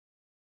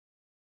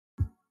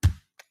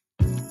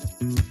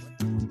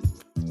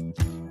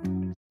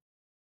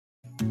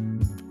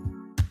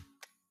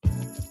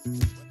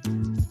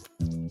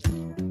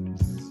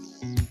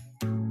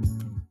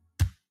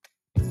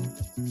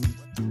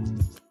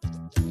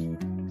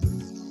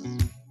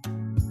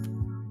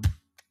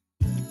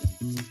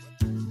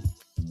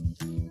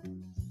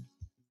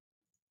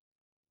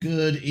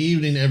Good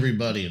evening,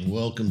 everybody, and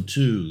welcome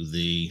to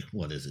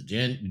what is it,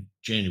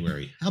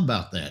 January. How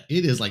about that?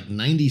 It is like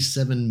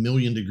 97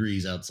 million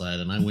degrees outside,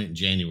 and I went in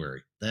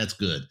January. That's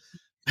good.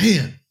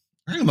 Man,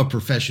 I am a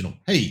professional.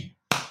 Hey,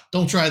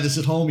 don't try this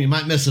at home. You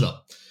might mess it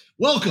up.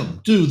 Welcome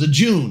to the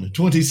June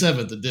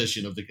 27th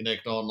edition of the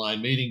Connect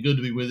Online meeting. Good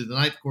to be with you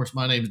tonight. Of course,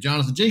 my name is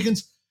Jonathan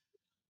Jenkins.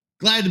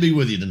 Glad to be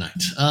with you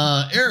tonight.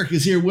 Eric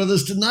is here with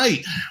us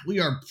tonight. We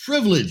are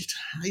privileged.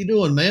 How you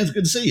doing, man? It's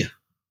good to see you.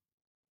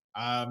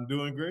 I'm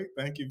doing great.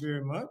 Thank you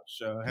very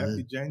much.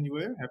 Happy Good.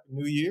 January. Happy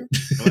New Year.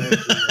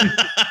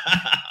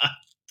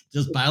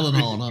 Just piling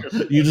on,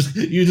 huh? You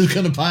just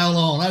gonna pile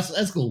on.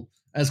 That's cool.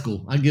 That's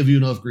cool. I give you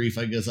enough grief.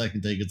 I guess I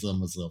can take it some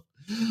myself.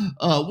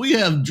 We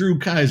have Drew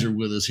Kaiser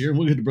with us here, and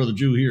we'll get to Brother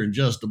Drew here in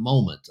just a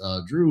moment.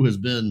 Drew has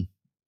been,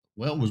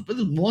 was with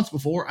us once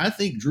before. I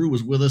think Drew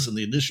was with us in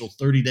the initial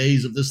 30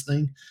 days of this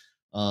thing,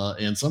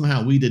 and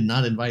somehow we did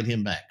not invite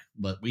him back,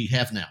 but we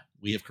have now.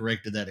 We have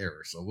corrected that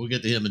error, so we'll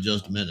get to him in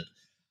just a minute.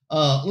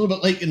 A little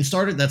bit late getting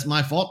started. That's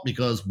my fault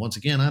because, once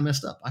again, I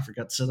messed up. I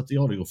forgot to set up the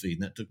audio feed,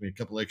 and that took me a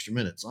couple extra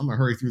minutes. So I'm going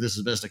to hurry through this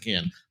as best I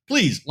can.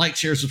 Please like,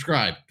 share,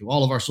 subscribe to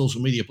all of our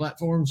social media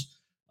platforms.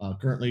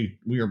 Currently,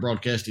 we are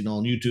broadcasting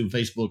on YouTube,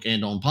 Facebook,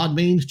 and on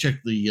Podbean. Check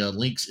the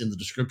links in the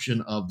description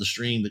of the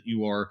stream that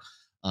you are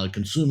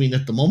consuming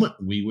at the moment.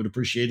 We would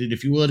appreciate it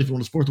if you would. If you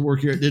want to support the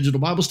work here at Digital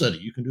Bible Study,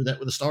 you can do that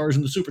with the stars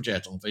and the super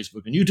chats on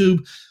Facebook and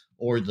YouTube,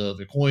 or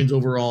the coins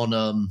over on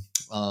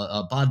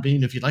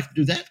Podbean if you'd like to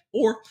do that.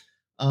 Or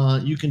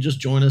you can just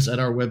join us at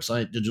our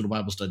website,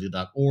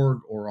 digitalbiblestudy.org,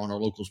 or on our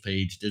locals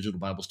page,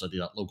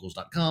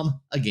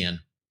 digitalbiblestudy.locals.com. Again,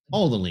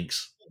 all the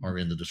links are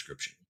in the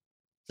description.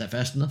 Is that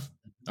fast enough?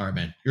 All right,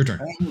 man, your turn.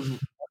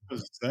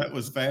 That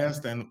was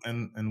fast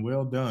and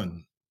well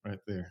done right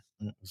there.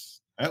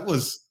 That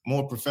was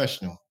more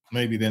professional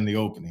maybe than the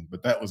opening,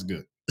 but that was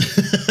good.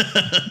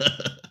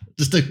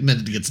 Just take a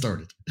minute to get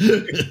started.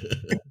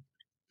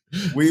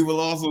 We will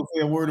also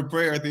say a word of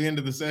prayer at the end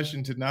of the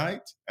session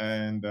tonight,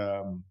 and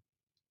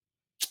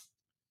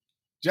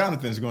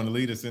Jonathan's going to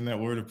lead us in that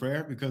word of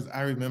prayer because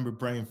I remember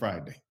praying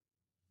Friday.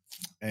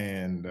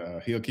 And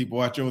he'll keep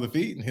watch over the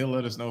feet, and he'll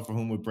let us know for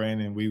whom we're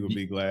praying, and we will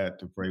be glad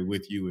to pray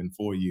with you and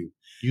for you.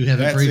 You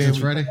haven't prayed since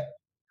Friday?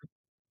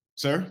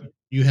 Sir?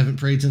 You haven't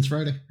prayed since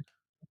Friday?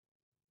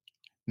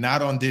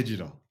 Not on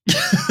digital.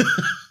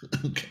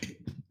 Okay.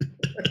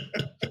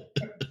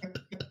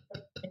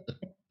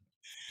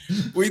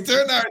 We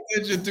turn our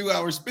attention to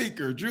our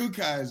speaker. Drew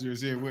Kaiser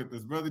is here with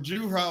us. Brother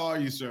Drew, how are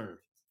you, sir?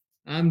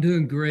 I'm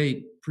doing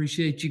great.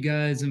 Appreciate you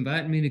guys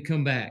inviting me to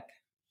come back.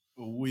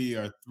 We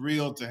are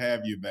thrilled to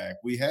have you back.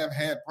 We have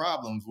had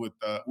problems with,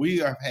 we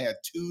have had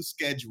two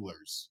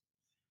schedulers.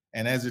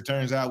 And as it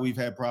turns out, we've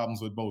had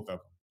problems with both of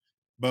them.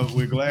 But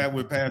we're glad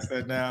we're past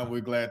that now.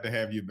 We're glad to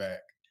have you back.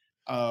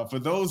 For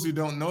those who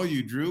don't know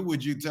you, Drew,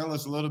 would you tell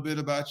us a little bit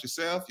about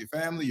yourself, your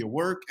family, your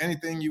work,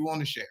 anything you want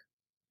to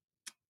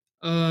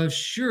share?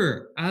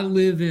 Sure. I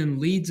live in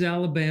Leeds,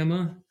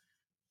 Alabama,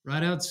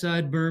 right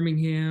outside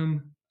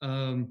Birmingham.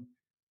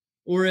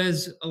 Or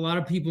as a lot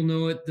of people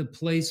know it, the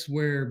place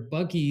where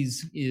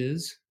Buc-ee's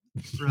is,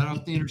 right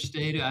off the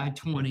interstate,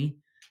 I-20.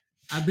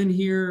 I've been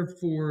here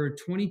for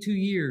 22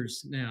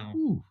 years now.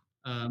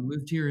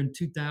 Moved here in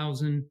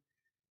 2000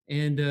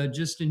 and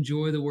just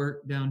enjoy the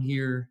work down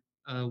here,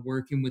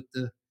 working with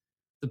the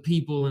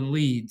people in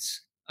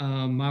Leeds.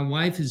 My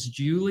wife is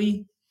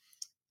Julie.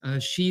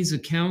 She's a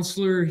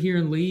counselor here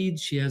in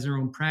Leeds. She has her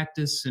own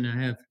practice, and I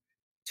have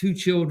two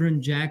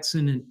children,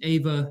 Jackson and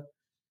Ava.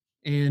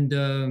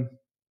 And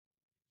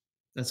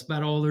that's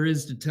about all there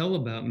is to tell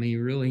about me,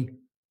 really.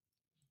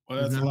 Well,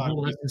 that's a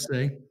lot to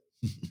say.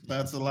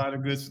 That's a lot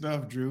of good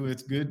stuff, Drew.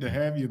 It's good to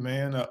have you,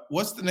 man.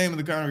 What's the name of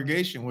the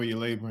congregation where you're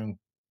laboring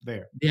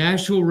there? The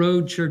Asheville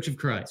Road Church of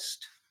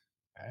Christ.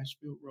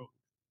 Asheville Road.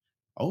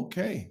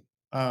 Okay.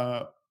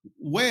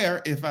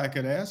 Where, if I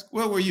could ask,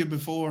 where were you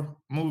before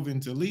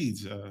moving to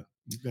Leeds?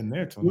 You've been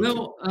there 22.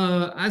 Well,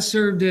 I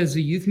served as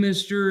a youth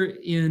minister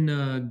in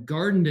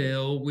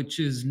Gardendale, which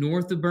is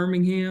north of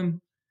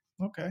Birmingham.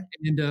 Okay.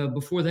 And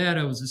before that,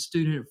 I was a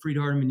student at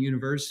Freed-Hardeman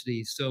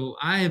University. So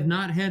I have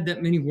not had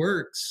that many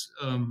works.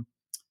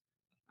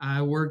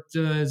 I worked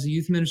as a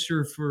youth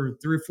minister for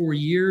 3 or 4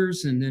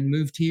 years and then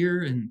moved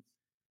here. And,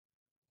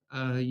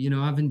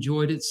 I've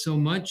enjoyed it so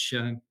much.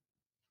 I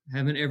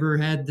haven't ever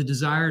had the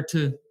desire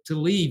to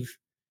leave.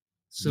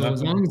 So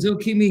as long as they'll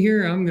keep me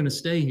here, I'm going to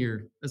stay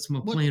here. That's my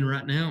plan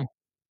right now.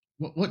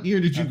 What year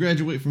did you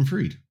graduate from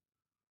Freed?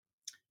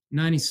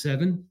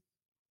 97.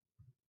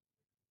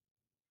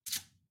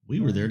 We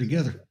were there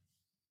together.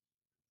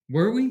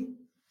 Were we?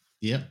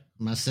 Yep.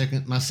 My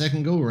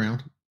second go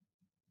around.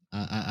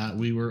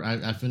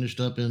 I finished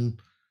up in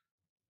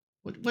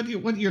what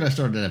year did I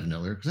start at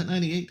Avenel? Was that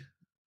 98?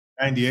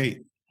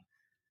 98.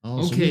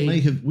 Oh,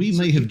 okay. So we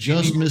may have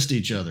just missed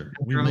each other.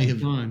 We may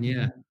have fun,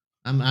 yeah.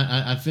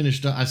 I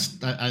finished. I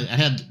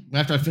had,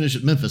 after I finished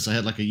at Memphis, I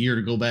had like a year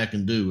to go back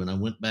and do, and I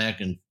went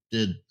back and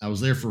did. I was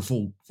there for a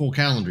full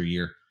calendar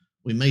year.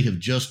 We may have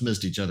just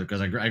missed each other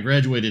because I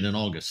graduated in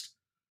August,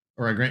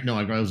 or I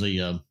was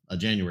a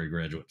January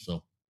graduate.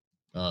 So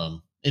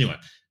Anyway,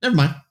 never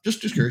mind.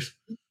 Just curious.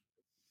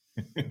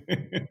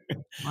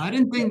 I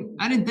didn't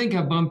think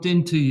I bumped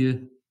into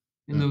you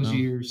in those Uh-uh.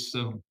 years,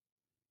 so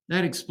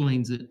that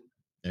explains it.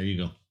 There you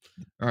go.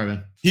 All right,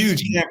 man.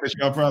 Huge campus.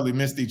 Y'all probably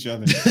missed each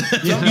other.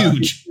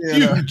 Huge.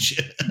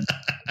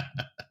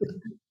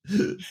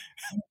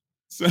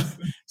 So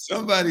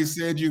somebody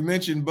said you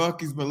mentioned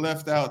Buc-ee's but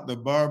left out the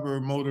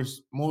Barber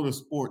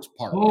Motorsports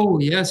Park. Oh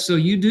yes, so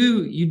you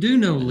do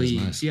know That is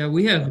Leeds. nice. Yeah,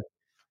 we have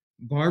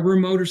Barber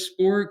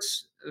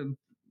Motorsports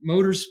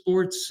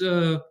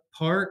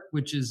Park,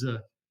 which is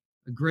a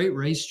great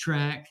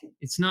racetrack.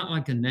 It's not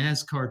like a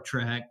NASCAR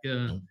track.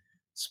 Nope.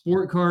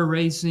 Sport car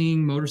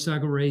racing,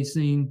 motorcycle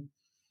racing.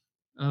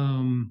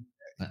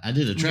 I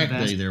did a track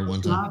day there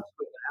one time.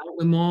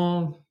 Outlet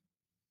Mall.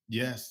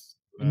 Yes.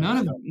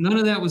 None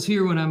of that was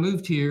here when I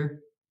moved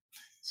here.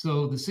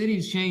 So the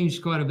city's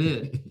changed quite a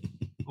bit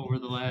over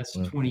the last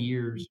 20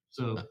 years.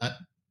 So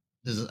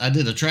I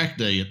did a track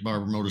day at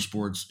Barber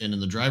Motorsports, and in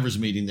the driver's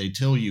meeting, they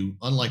tell you,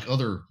 unlike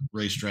other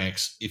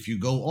racetracks, if you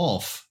go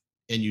off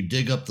and you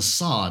dig up the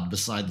sod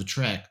beside the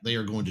track, they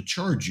are going to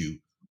charge you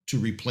to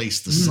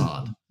replace the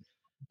sod.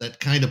 That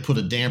kind of put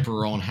a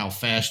damper on how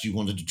fast you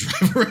wanted to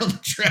drive around the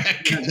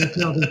track. Yeah,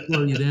 that's how they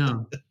slow you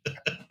down.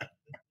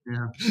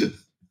 Yeah.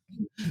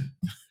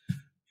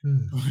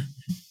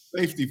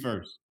 Safety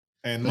first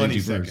and money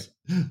second.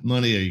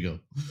 Money, there you go.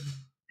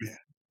 Yeah.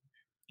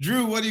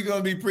 Drew, what are you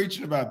going to be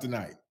preaching about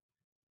tonight?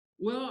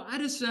 Well, I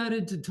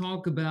decided to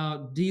talk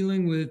about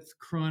dealing with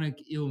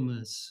chronic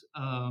illness.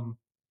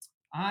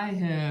 I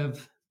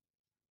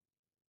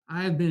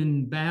have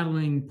been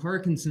battling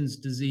Parkinson's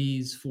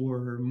disease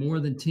for more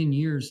than 10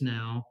 years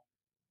now.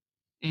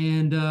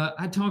 And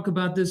I talk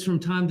about this from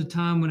time to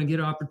time when I get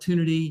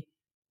opportunity,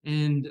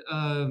 and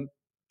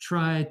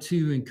try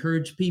to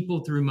encourage people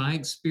through my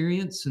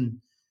experience.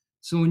 And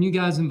so when you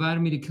guys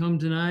invited me to come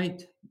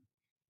tonight,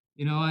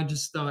 I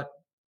just thought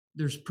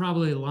there's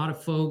probably a lot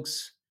of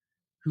folks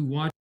who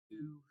watch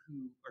you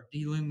who are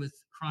dealing with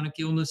chronic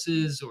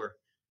illnesses or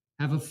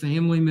have a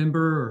family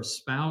member or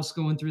spouse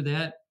going through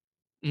that,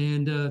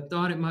 and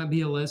thought it might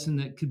be a lesson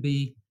that could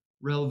be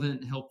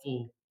relevant and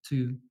helpful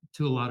to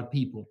a lot of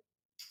people.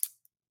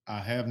 I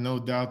have no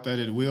doubt that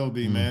it will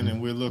be, man,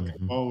 and we're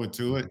looking forward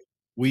to it.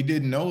 We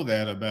didn't know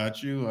that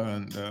about you,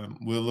 and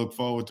we'll look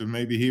forward to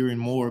maybe hearing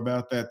more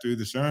about that through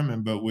the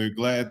sermon, but we're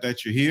glad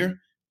that you're here.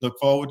 Look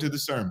forward to the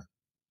sermon.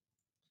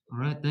 All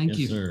right, thank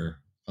you. Yes, sir.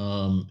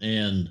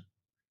 And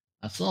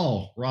I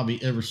saw Robbie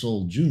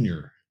Eversole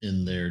Jr.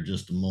 in there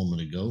just a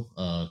moment ago,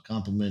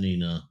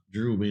 complimenting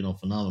Drew being a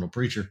phenomenal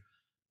preacher.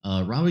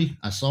 Robbie,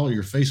 I saw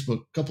your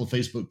couple of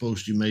Facebook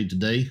posts you made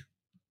today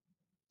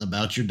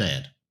about your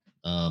dad.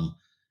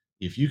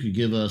 If you could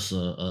give us an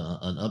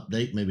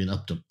update, maybe an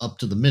up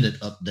to the minute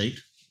update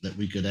that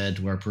we could add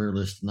to our prayer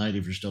list tonight,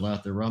 if you're still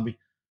out there, Robbie,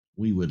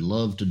 we would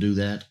love to do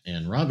that.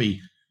 And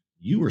Robbie,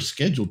 you were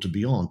scheduled to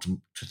be on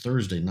to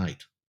Thursday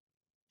night.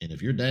 And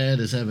if your dad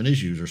is having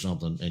issues or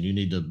something and you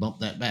need to bump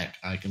that back,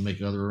 I can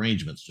make other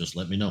arrangements. Just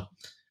let me know.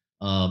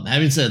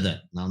 Having said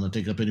that, not going to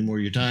take up any more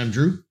of your time,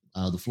 Drew.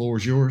 The floor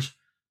is yours.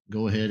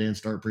 Go ahead and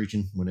start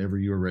preaching whenever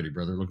you are ready,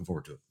 brother. Looking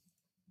forward to it.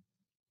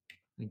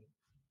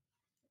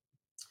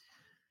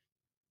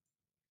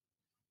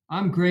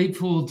 I'm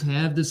grateful to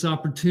have this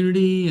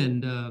opportunity,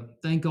 and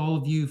thank all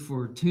of you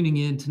for tuning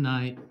in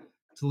tonight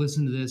to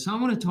listen to this. I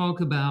want to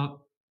talk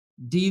about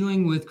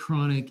dealing with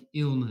chronic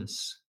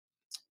illness.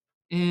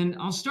 And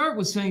I'll start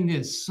with saying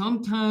this: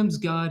 sometimes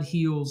God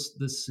heals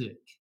the sick.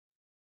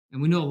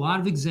 And we know a lot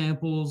of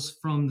examples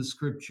from the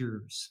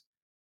scriptures.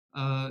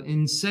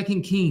 In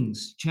 2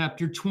 Kings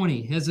chapter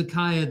 20,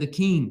 Hezekiah the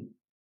king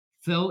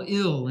fell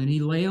ill, and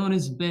he lay on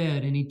his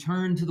bed, and he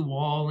turned to the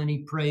wall and he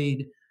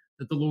prayed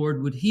that the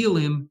Lord would heal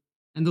him,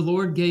 and the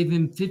Lord gave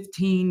him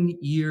 15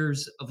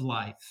 years of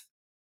life.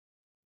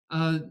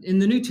 In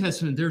the New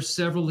Testament, there's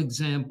several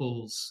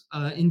examples.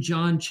 In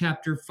John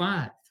chapter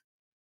 5,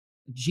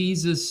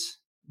 Jesus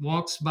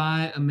walks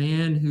by a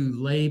man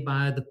who lay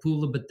by the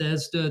pool of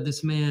Bethesda.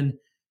 This man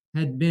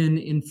had been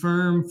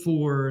infirm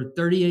for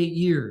 38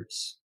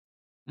 years,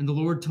 and the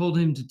Lord told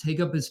him to take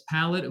up his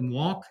pallet and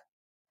walk.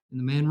 And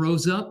the man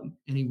rose up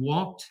and he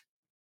walked,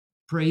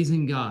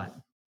 praising God.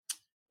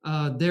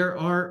 There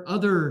are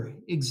other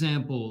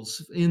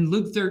examples. In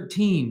Luke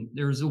 13,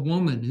 there was a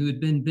woman who had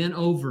been bent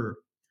over,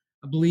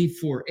 I believe,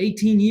 for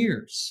 18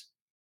 years.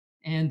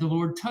 And the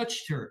Lord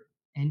touched her,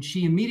 and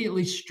she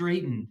immediately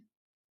straightened.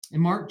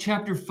 In Mark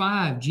chapter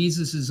 5,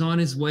 Jesus is on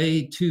his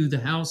way to the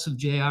house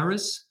of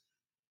Jairus.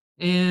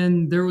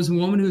 And there was a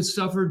woman who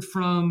suffered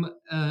from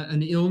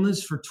an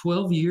illness for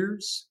 12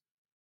 years.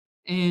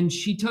 And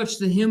she touched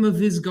the hem of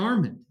his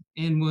garment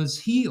and was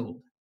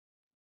healed.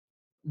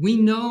 We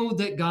know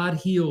that God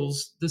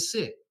heals the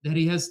sick, that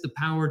he has the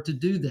power to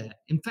do that.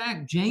 In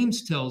fact,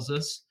 James tells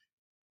us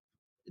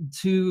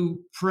to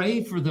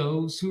pray for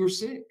those who are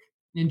sick.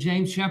 In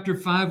James chapter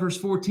 5, verse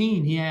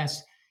 14, he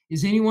asks,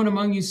 "Is anyone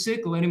among you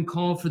sick? Let him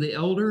call for the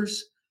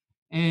elders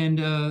and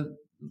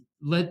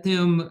let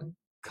them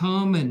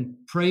come and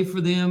pray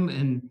for them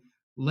and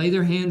lay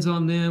their hands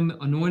on them,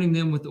 anointing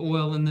them with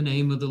oil in the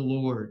name of the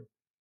Lord.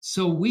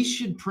 So we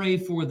should pray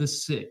for the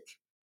sick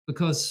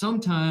because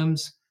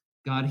sometimes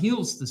God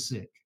heals the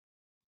sick,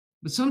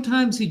 but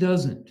sometimes He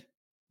doesn't.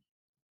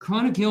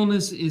 Chronic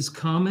illness is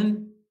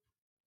common.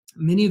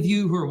 Many of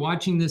you who are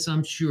watching this,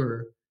 I'm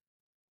sure,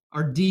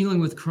 are dealing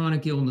with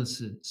chronic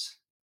illnesses.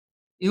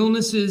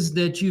 Illnesses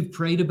that you've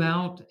prayed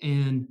about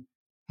and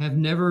have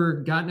never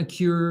gotten a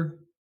cure,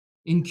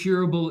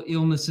 incurable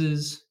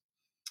illnesses.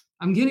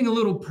 I'm getting a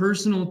little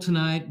personal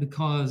tonight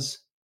because,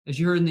 as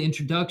you heard in the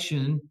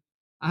introduction,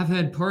 I've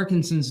had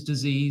Parkinson's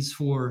disease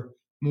for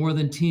more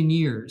than 10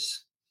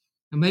 years.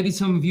 And maybe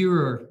some of you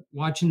are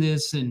watching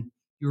this and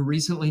you were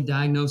recently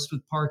diagnosed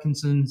with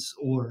Parkinson's,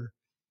 or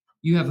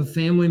you have a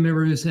family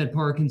member who's had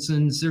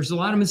Parkinson's. There's a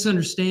lot of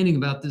misunderstanding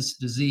about this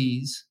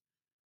disease.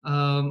 A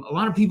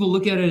lot of people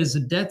look at it as a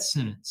death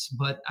sentence,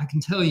 but I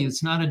can tell you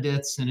it's not a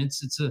death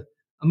sentence. It's a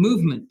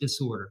movement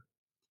disorder.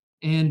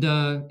 And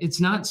it's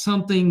not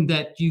something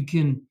that you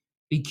can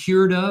be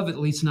cured of, at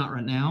least not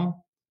right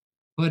now,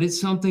 but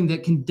it's something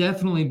that can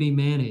definitely be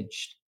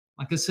managed.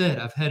 Like I said,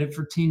 I've had it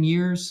for 10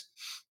 years.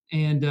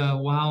 And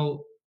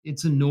while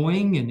it's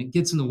annoying and it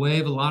gets in the way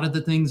of a lot of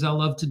the things I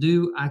love to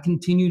do, I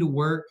continue to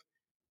work,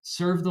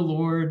 serve the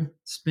Lord,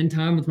 spend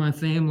time with my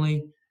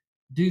family,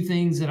 do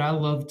things that I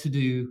love to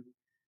do.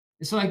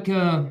 It's like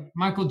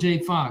Michael J.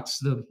 Fox,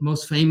 the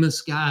most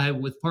famous guy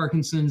with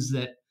Parkinson's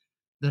that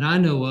I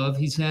know of.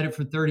 He's had it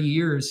for 30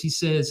 years. He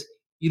says,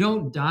 you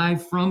don't die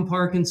from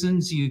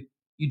Parkinson's, you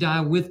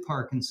die with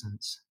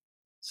Parkinson's.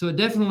 So it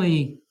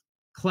definitely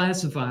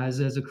classifies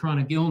as a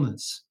chronic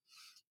illness.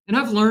 And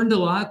I've learned a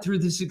lot through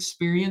this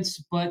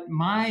experience, but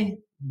my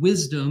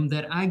wisdom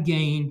that I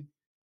gained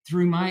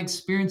through my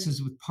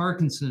experiences with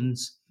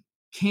Parkinson's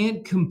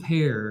can't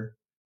compare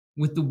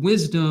with the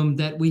wisdom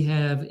that we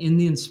have in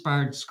the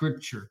inspired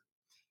scripture.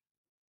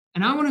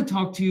 And I want to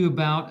talk to you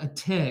about a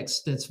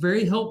text that's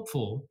very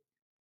helpful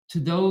to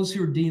those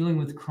who are dealing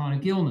with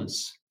chronic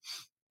illness.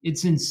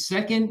 It's in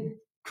 2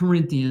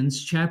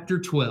 Corinthians chapter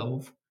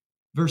 12,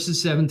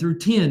 verses 7 through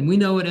 10. We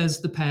know it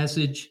as the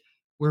passage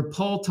where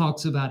Paul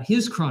talks about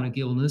his chronic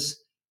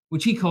illness,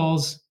 which he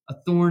calls a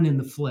thorn in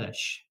the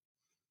flesh.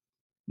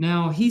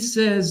 Now, he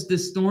says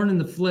this thorn in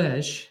the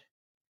flesh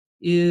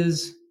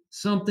is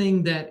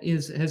something that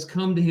has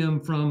come to him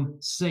from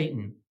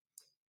Satan.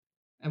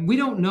 And we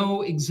don't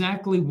know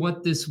exactly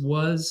what this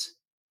was.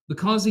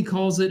 Because he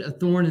calls it a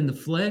thorn in the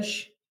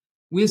flesh,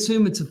 we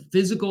assume it's a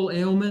physical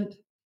ailment.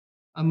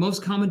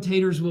 Most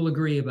commentators will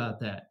agree about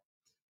that.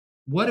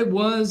 What it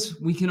was,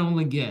 we can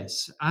only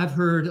guess. I've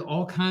heard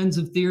all kinds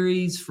of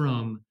theories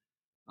from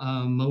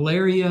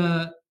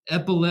malaria,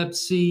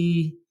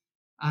 epilepsy.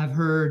 I've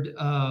heard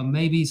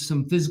maybe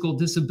some physical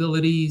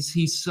disabilities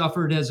he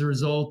suffered as a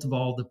result of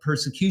all the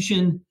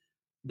persecution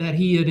that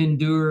he had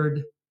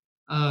endured.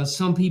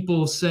 Some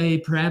people say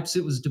perhaps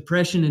it was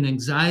depression and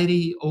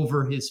anxiety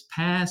over his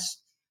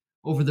past,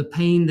 over the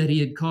pain that he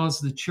had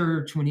caused the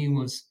church when he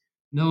was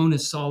known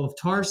as Saul of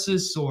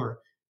Tarsus, or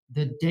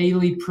the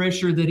daily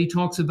pressure that he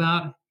talks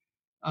about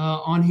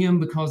on him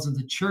because of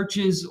the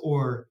churches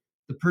or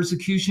the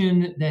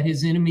persecution that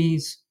his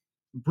enemies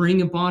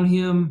bring upon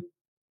him.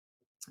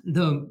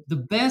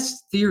 The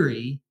best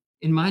theory,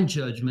 in my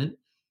judgment,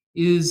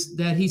 is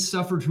that he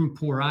suffered from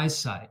poor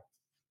eyesight.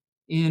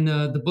 In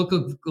the book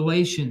of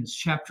Galatians,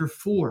 chapter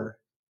 4,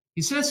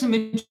 he says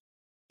some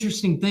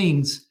interesting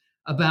things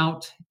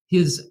about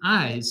his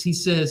eyes. He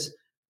says,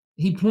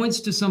 he points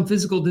to some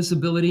physical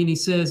disability and he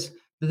says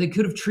that they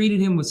could have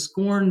treated him with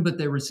scorn, but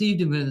they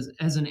received him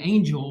as an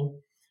angel.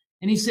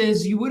 And he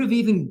says, you would have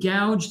even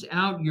gouged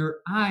out your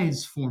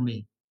eyes for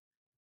me.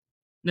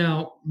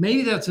 Now,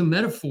 maybe that's a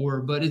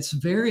metaphor, but it's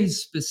very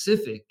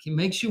specific. It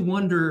makes you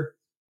wonder,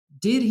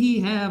 did he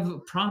have a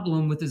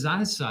problem with his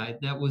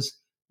eyesight that was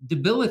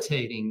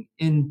debilitating?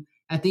 And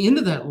at the end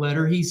of that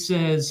letter, he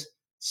says,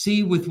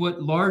 see with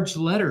what large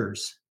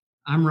letters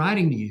I'm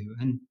writing to you.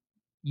 And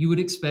you would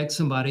expect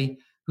somebody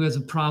who has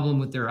a problem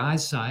with their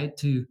eyesight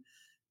to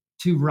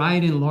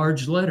write in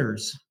large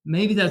letters.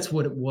 Maybe that's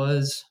what it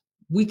was.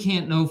 We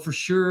can't know for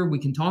sure. We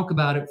can talk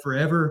about it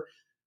forever,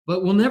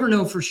 but we'll never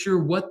know for sure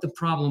what the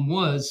problem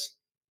was.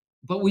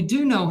 But we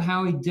do know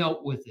how he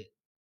dealt with it.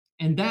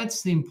 And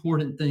that's the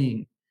important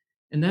thing.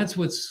 And that's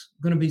what's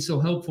going to be so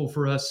helpful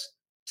for us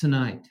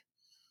tonight.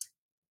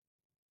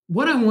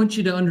 What I want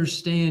you to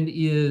understand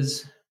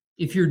is,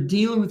 if you're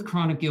dealing with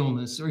chronic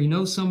illness or you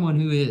know someone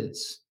who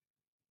is,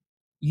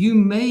 you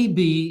may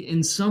be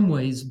in some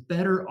ways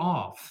better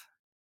off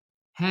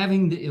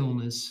having the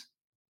illness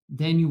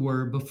than you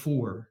were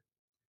before,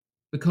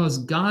 because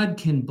God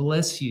can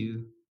bless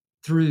you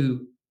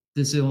through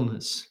this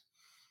illness.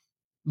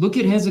 Look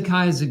at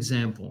Hezekiah's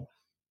example.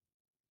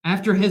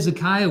 After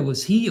Hezekiah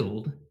was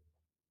healed,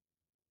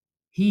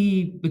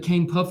 he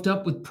became puffed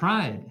up with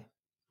pride.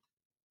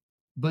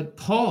 But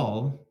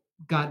Paul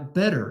got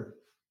better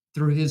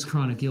through his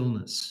chronic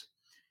illness.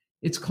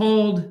 It's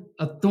called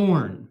a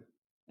thorn.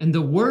 And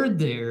the word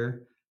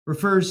there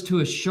refers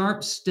to a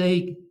sharp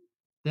stake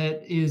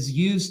that is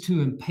used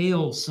to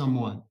impale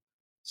someone.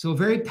 So a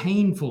very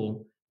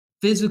painful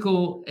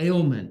physical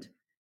ailment.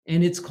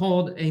 And it's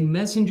called a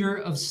messenger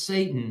of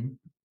Satan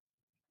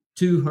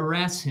to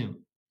harass him.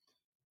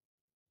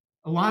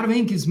 A lot of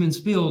ink has been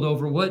spilled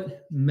over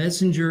what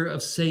messenger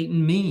of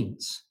Satan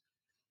means.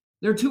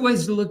 There are two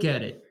ways to look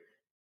at it.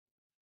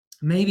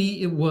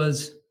 Maybe it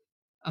was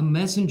a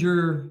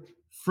messenger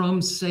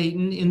from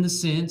Satan in the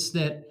sense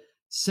that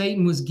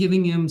Satan was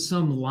giving him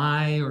some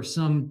lie or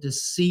some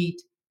deceit,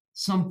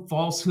 some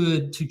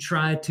falsehood to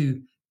try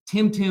to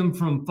tempt him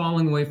from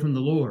falling away from the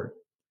Lord.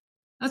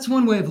 That's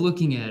one way of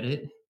looking at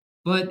it,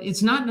 but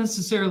it's not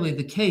necessarily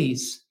the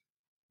case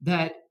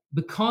that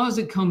because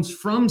it comes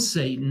from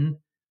Satan,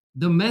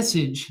 the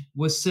message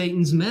was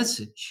Satan's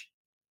message.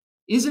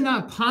 Is it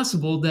not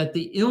possible that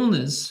the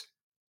illness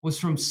was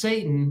from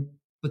Satan,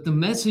 but the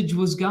message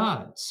was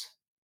God's?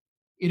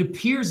 It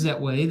appears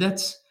that way.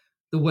 That's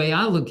the way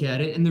I look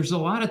at it. And there's a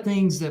lot of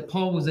things that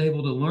Paul was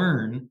able to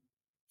learn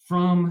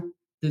from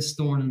this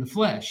thorn in the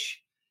flesh.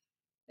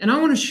 And I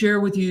want to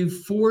share with you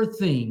 4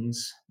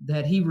 things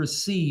that he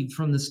received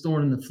from this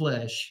thorn in the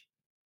flesh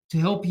to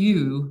help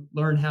you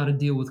learn how to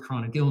deal with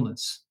chronic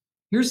illness.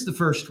 Here's the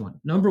first one.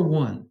 Number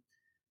 1,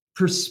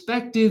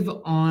 perspective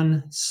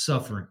on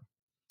suffering.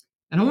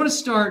 And I want to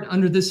start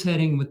under this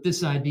heading with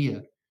this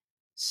idea.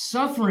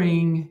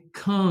 Suffering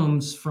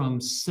comes from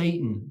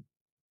Satan,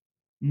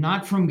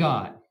 not from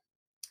God.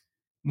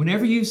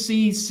 Whenever you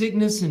see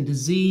sickness and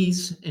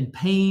disease and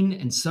pain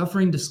and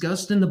suffering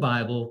discussed in the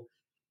Bible,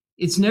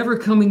 it's never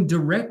coming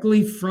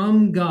directly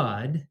from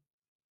God.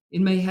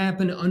 It may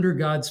happen under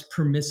God's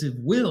permissive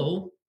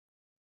will,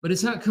 but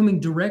it's not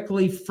coming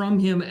directly from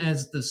him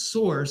as the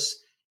source.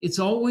 It's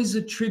always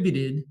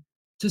attributed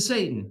to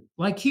Satan,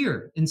 like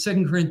here in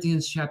 2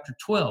 Corinthians chapter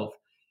 12.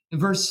 In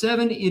verse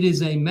 7, it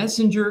is a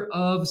messenger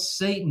of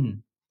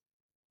Satan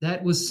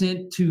that was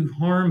sent to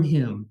harm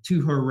him,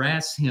 to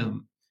harass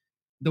him.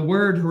 The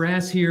word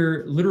harass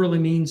here literally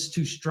means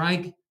to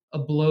strike a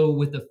blow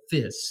with a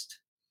fist,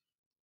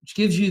 which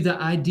gives you the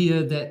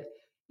idea that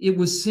it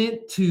was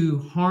sent to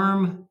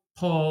harm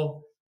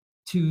Paul,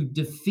 to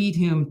defeat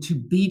him, to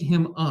beat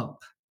him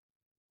up.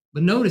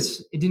 But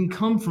notice it didn't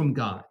come from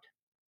God.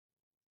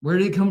 Where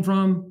did it come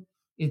from?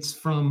 It's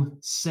from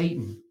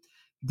Satan.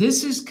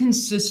 This is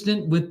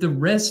consistent with the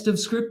rest of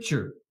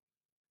Scripture.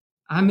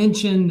 I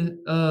mentioned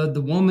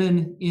the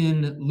woman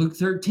in Luke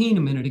 13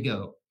 a minute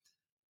ago.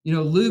 You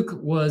know, Luke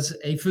was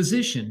a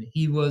physician.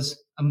 He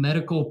was a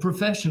medical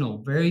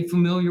professional, very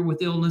familiar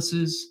with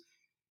illnesses.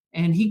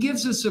 And he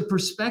gives us a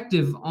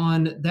perspective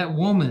on that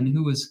woman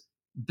who was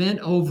bent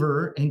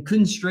over and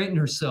couldn't straighten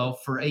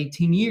herself for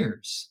 18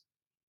 years.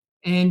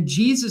 And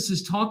Jesus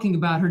is talking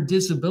about her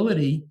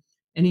disability.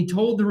 And he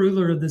told the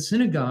ruler of the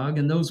synagogue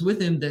and those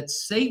with him that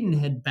Satan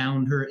had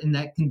bound her in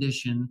that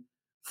condition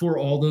for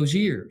all those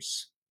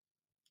years.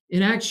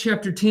 In Acts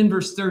chapter 10,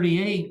 verse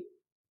 38,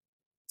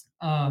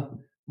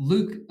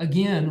 Luke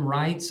again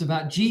writes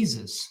about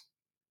Jesus,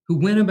 who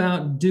went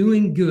about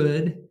doing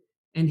good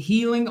and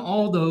healing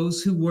all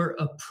those who were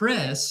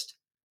oppressed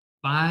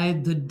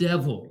by the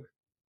devil.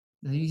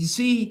 Now, you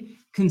see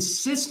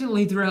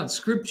consistently throughout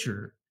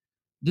Scripture,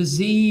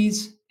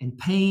 disease and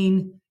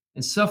pain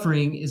and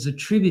suffering is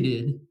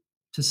attributed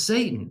to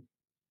Satan,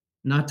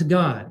 not to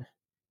God.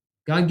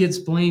 God gets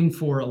blamed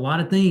for a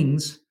lot of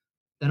things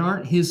that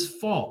aren't his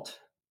fault.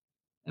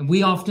 And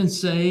we often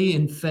say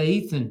in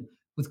faith and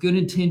with good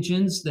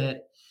intentions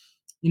that,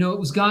 you know, it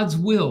was God's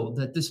will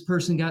that this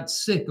person got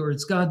sick, or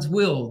it's God's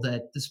will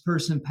that this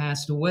person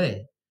passed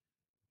away.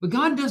 But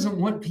God doesn't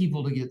want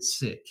people to get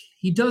sick.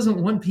 He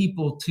doesn't want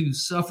people to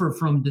suffer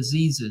from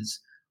diseases.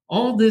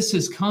 All this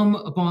has come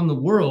upon the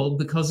world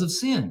because of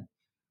sin.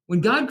 When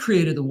God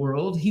created the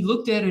world, he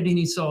looked at it and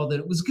he saw that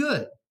it was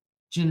good.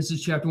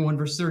 Genesis chapter 1,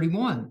 verse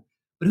 31.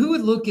 But who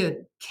would look at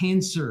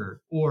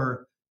cancer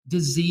or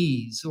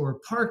disease or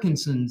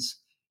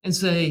Parkinson's and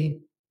say,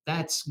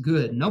 that's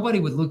good?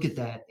 Nobody would look at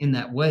that in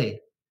that way.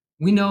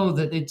 We know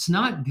that it's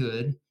not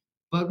good.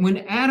 But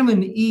when Adam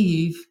and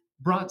Eve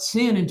brought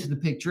sin into the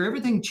picture,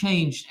 everything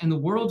changed and the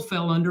world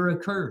fell under a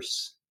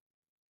curse.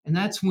 And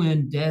that's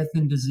when death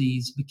and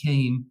disease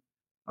became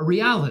a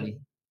reality.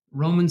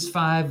 Romans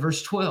 5,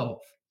 verse 12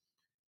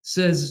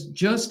 says,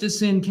 just as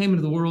sin came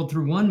into the world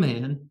through one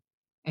man,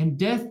 and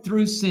death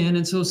through sin,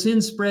 and so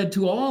sin spread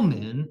to all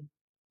men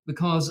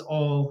because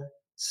all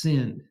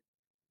sinned.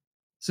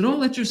 So don't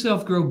let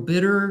yourself grow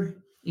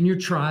bitter in your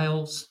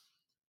trials,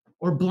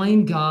 or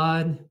blame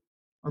God,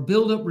 or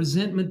build up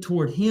resentment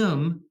toward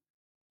him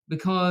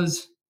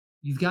because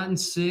you've gotten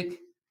sick,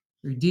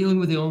 or you're dealing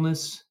with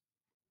illness,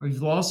 or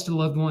you've lost a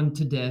loved one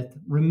to death.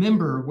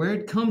 Remember where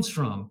it comes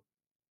from.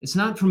 It's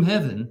not from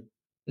heaven,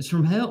 it's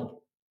from hell.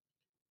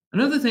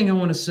 Another thing I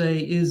want to say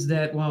is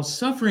that while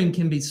suffering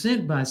can be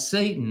sent by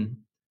Satan,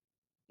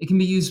 it can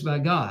be used by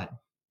God.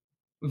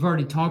 We've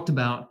already talked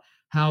about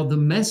how the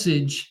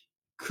message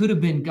could have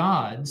been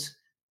God's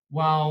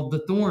while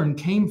the thorn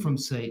came from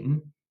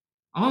Satan.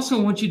 I also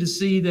want you to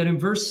see that in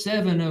verse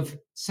 7 of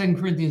 2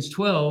 Corinthians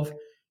 12,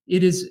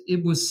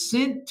 it was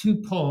sent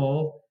to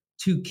Paul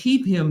to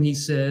keep him, he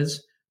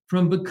says,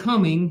 from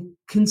becoming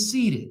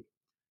conceited.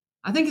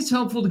 I think it's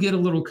helpful to get a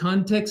little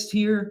context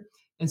here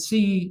and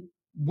see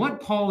what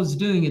Paul is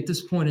doing at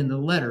this point in the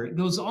letter. It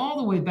goes all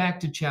the way back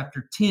to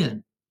chapter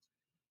 10.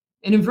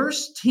 And in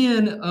verse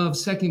 10 of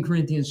 2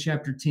 Corinthians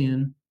chapter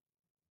 10,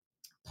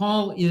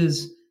 Paul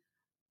is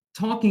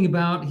talking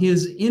about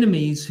his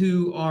enemies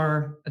who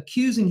are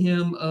accusing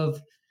him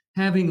of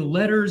having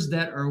letters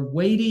that are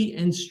weighty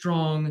and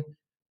strong,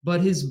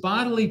 but his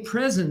bodily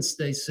presence,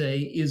 they say,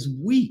 is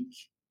weak,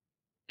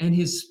 and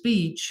his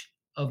speech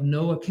of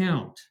no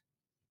account.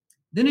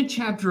 Then in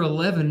chapter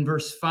 11,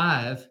 verse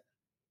 5,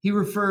 he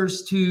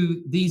refers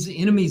to these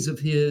enemies of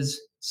his,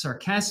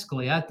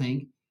 sarcastically, I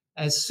think,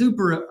 as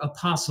super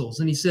apostles.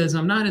 And he says,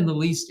 I'm not in the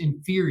least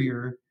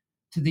inferior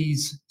to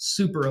these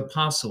super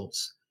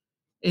apostles.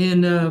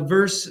 In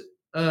verse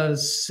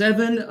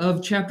 7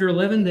 of chapter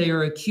 11, they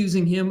are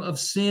accusing him of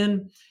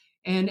sin.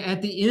 And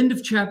at the end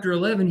of chapter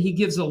 11, he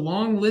gives a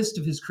long list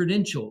of his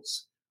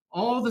credentials,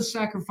 all the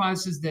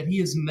sacrifices that he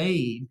has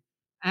made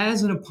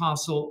as an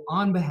apostle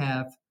on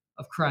behalf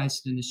of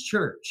Christ and his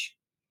church.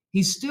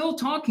 He's still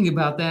talking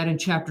about that in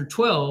chapter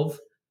 12,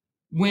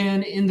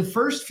 when in the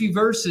first few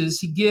verses,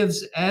 he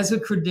gives as a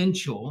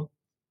credential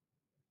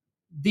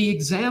the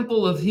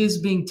example of his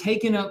being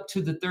taken up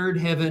to the third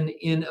heaven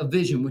in a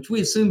vision, which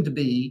we assume to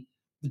be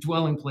the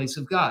dwelling place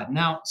of God.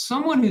 Now,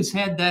 someone who's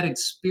had that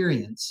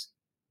experience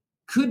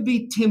could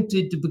be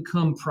tempted to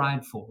become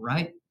prideful,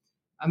 right?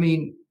 I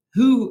mean,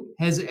 who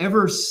has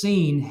ever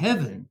seen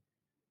heaven?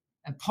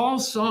 And Paul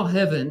saw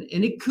heaven,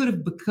 and it could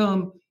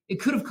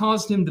have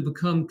caused him to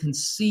become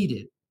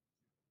conceited.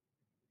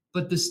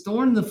 But this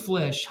thorn in the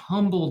flesh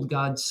humbled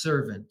God's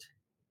servant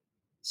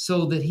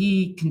so that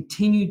he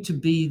continued to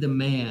be the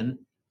man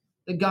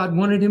that God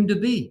wanted him to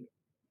be.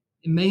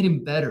 It made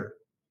him better.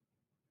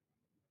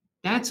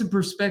 That's a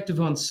perspective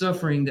on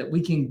suffering that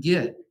we can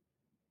get.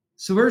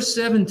 So verse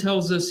 7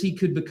 tells us he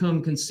could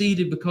become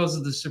conceited because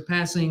of the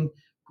surpassing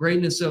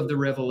greatness of the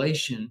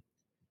revelation,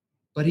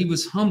 but he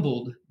was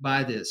humbled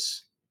by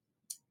this.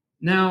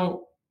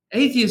 Now,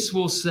 atheists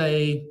will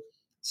say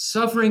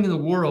suffering in the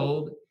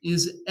world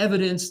is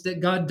evidence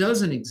that God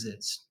doesn't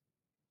exist.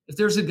 If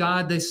there's a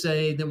God, they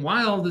say, then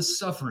why all this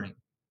suffering?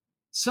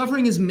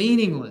 Suffering is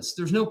meaningless.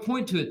 There's no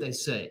point to it, they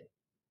say.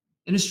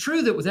 And it's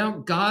true that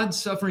without God,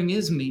 suffering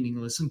is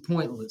meaningless and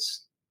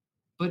pointless.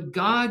 But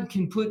God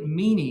can put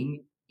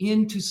meaning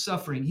into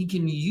suffering. He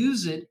can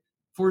use it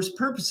for his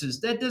purposes.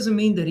 That doesn't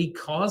mean that he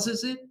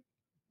causes it.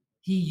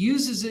 He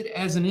uses it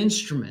as an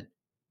instrument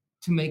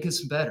to make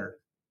us better.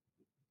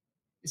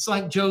 It's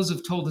like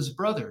Joseph told his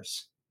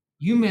brothers,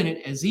 you meant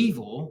it as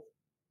evil,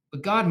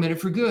 but God meant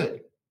it for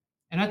good.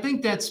 And I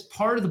think that's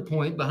part of the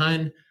point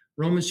behind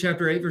Romans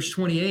chapter 8, verse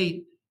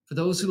 28. For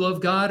those who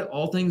love God,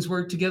 all things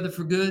work together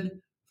for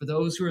good, for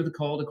those who are the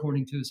called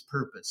according to his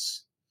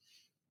purpose.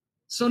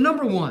 So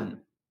number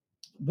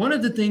one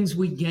of the things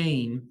we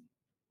gain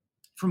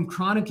from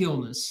chronic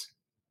illness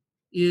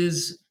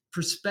is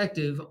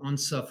perspective on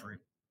suffering.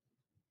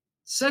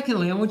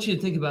 Secondly, I want you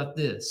to think about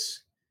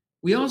this.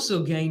 We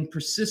also gain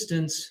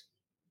persistence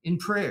in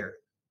prayer.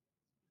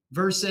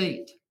 Verse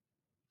 8,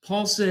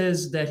 Paul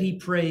says that he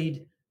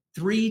prayed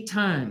 3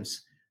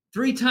 times.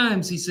 3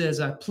 times, he says,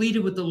 I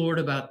pleaded with the Lord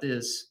about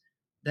this,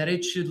 that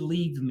it should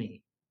leave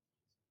me.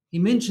 He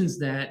mentions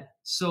that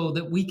so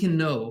that we can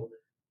know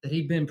that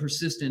he'd been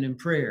persistent in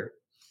prayer.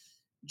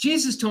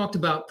 Jesus talked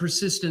about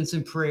persistence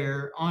in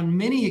prayer on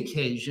many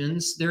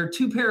occasions. There are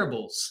 2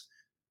 parables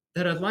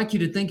that I'd like you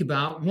to think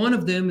about. One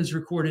of them is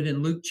recorded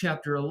in Luke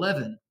chapter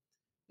 11.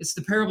 It's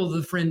the parable of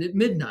the friend at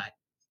midnight.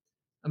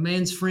 A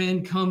man's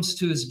friend comes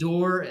to his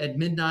door at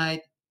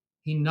midnight.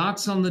 He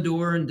knocks on the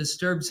door and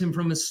disturbs him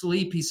from his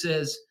sleep. He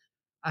says,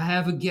 I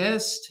have a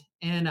guest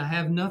and I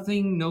have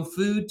nothing, no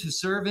food to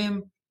serve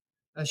him.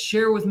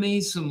 Share with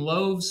me some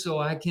loaves so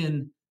I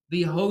can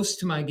be a host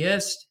to my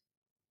guest.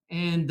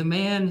 And the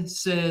man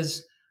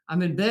says,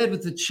 I'm in bed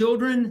with the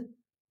children.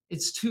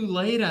 It's too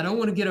late. I don't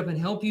want to get up and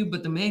help you.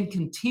 But the man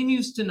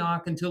continues to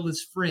knock until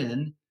his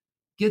friend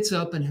gets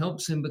up and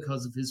helps him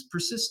because of his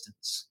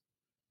persistence.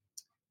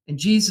 And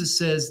Jesus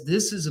says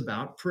this is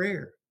about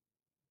prayer.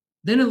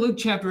 Then in Luke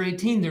chapter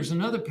 18, there's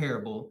another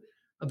parable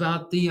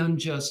about the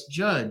unjust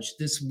judge.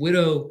 This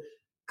widow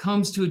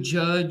comes to a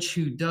judge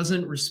who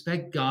doesn't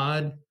respect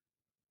God,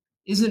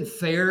 isn't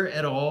fair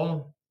at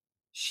all.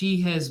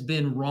 She has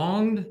been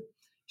wronged.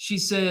 She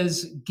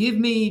says, give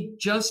me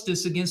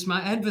justice against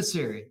my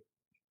adversary.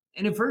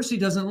 And at first he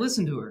doesn't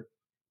listen to her,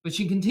 but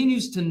she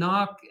continues to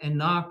knock and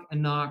knock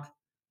and knock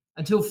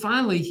until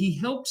finally he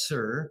helps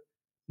her,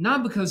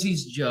 not because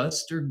he's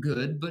just or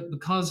good, but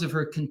because of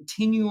her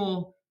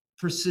continual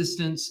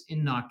persistence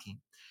in knocking.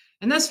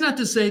 And that's not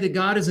to say that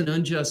God is an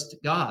unjust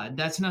God.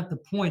 That's not the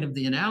point of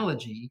the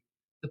analogy.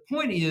 The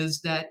point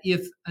is that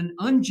if an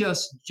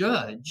unjust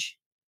judge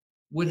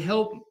would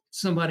help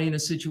somebody in a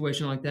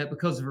situation like that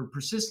because of her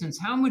persistence,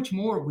 how much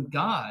more would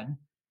God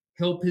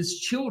help his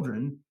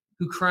children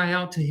who cry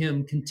out to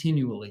him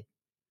continually?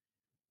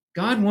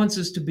 God wants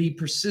us to be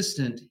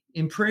persistent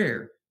in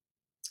prayer.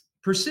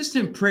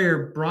 Persistent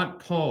prayer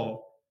brought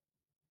Paul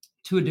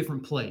to a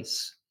different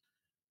place.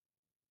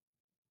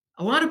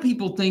 A lot of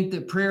people think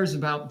that prayer is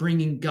about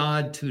bringing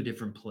God to a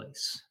different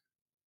place,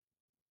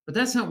 but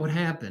that's not what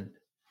happened.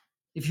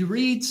 If you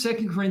read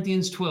 2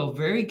 Corinthians 12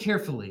 very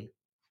carefully,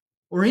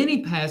 or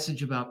any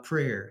passage about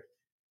prayer,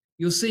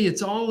 you'll see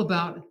it's all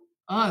about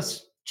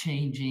us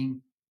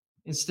changing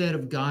instead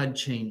of God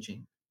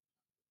changing.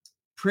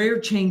 Prayer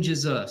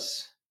changes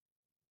us,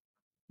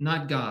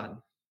 not God.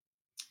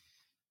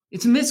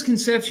 It's a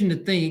misconception to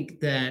think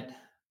that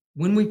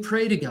when we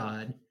pray to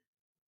God,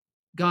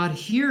 God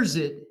hears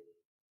it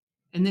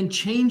and then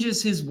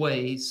changes his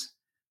ways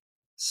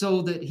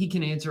so that he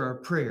can answer our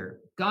prayer.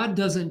 God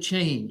doesn't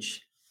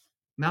change.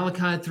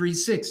 Malachi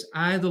 3:6,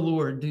 I, the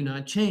Lord, do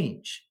not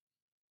change.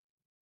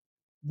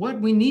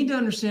 What we need to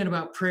understand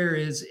about prayer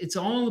is it's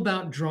all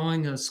about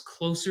drawing us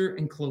closer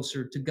and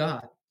closer to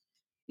God.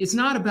 It's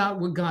not about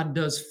what God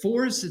does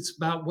for us, it's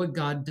about what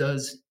God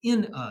does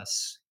in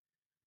us.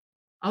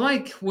 I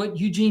like what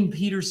Eugene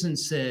Peterson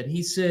said.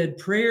 He said,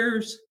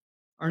 prayers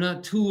are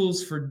not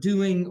tools for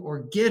doing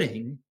or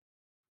getting,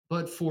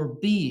 but for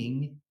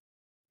being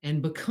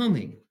and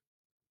becoming.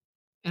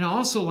 And I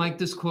also like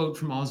this quote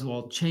from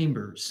Oswald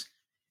Chambers.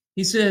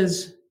 He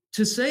says,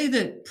 to say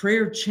that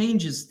prayer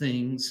changes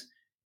things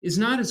is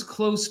not as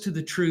close to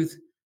the truth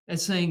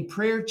as saying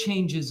prayer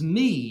changes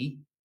me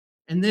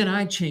and then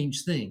I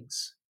change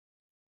things.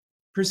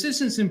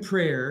 Persistence in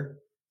prayer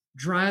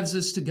drives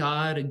us to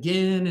God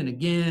again and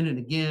again and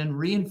again,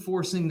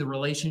 reinforcing the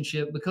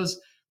relationship, because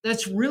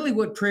that's really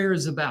what prayer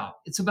is about.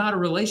 It's about a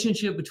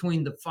relationship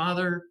between the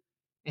Father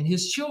and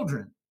his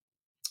children.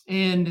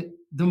 And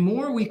the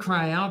more we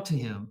cry out to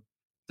him,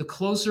 the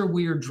closer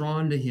we are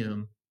drawn to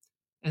him,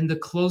 and the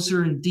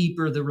closer and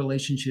deeper the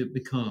relationship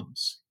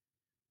becomes.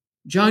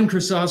 John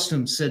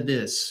Chrysostom said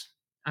this,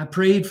 I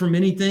prayed for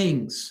many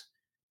things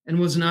and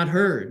was not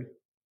heard.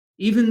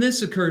 Even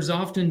this occurs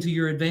often to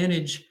your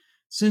advantage,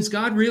 since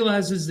God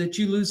realizes that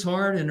you lose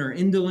heart and are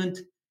indolent,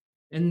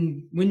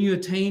 and when you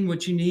attain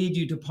what you need,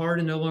 you depart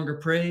and no longer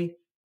pray.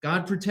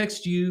 God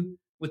protects you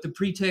with the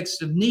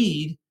pretext of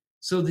need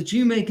so that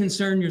you may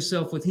concern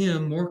yourself with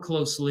him more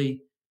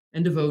closely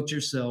and devote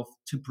yourself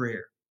to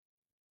prayer.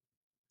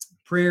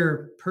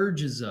 Prayer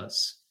purges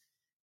us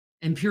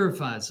and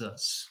purifies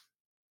us.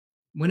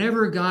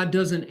 Whenever God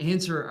doesn't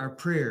answer our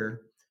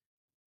prayer,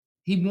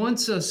 he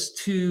wants us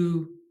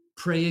to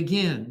pray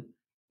again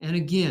and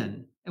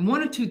again. And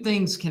one of two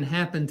things can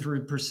happen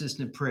through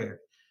persistent prayer.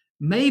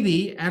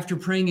 Maybe after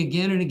praying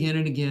again and again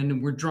and again,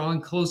 and we're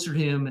drawing closer to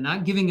him and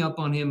not giving up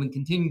on him and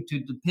continuing to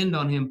depend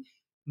on him,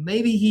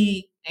 maybe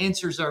he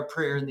answers our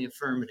prayer in the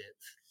affirmative.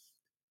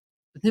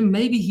 But then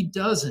maybe he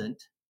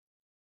doesn't,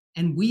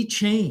 and we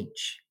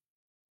change.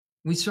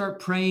 We start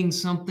praying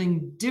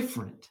something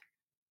different,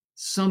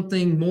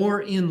 something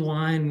more in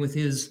line with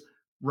his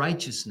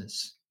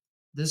righteousness.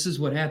 This is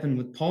what happened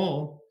with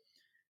Paul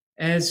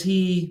as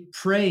he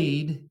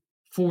prayed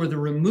for the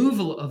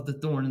removal of the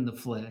thorn in the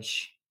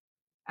flesh.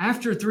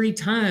 After 3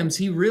 times,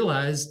 he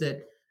realized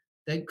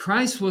that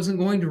Christ wasn't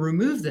going to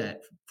remove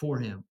that for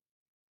him.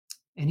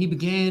 And he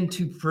began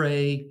to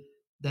pray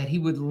that he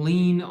would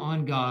lean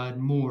on God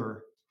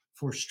more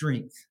for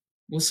strength.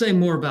 We'll say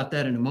more about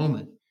that in a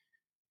moment.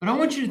 But I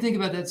want you to think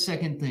about that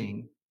second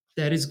thing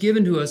that is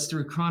given to us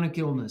through chronic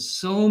illness.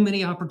 So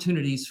many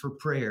opportunities for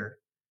prayer,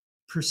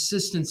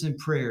 persistence in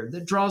prayer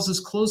that draws us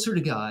closer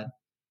to God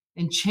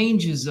and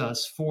changes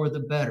us for the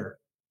better.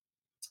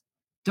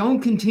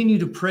 Don't continue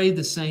to pray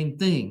the same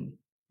thing.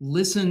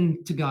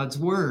 Listen to God's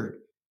word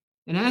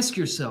and ask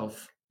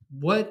yourself,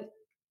 what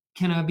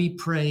can I be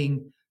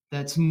praying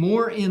that's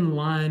more in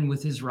line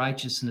with his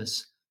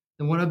righteousness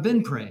than what I've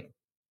been praying?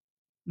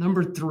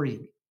 Number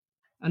 3,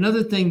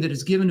 another thing that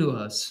is given to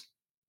us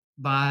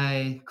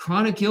by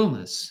chronic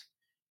illness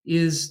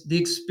is the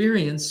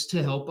experience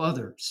to help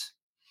others.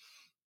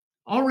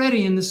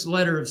 Already in this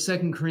letter of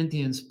 2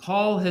 Corinthians,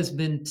 Paul has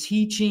been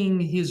teaching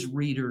his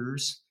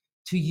readers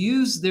to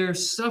use their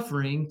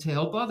suffering to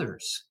help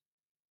others.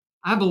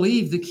 I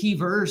believe the key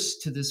verse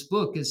to this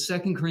book is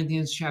 2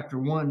 Corinthians chapter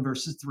 1,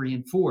 verses 3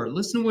 and 4.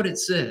 Listen to what it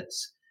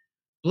says.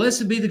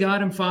 Blessed be the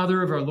God and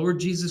Father of our Lord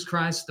Jesus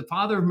Christ, the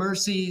Father of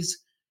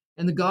mercies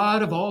and the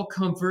God of all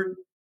comfort,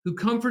 who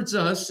comforts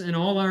us in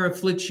all our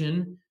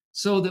affliction,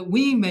 so that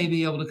we may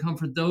be able to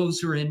comfort those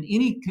who are in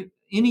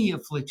any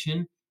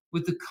affliction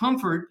with the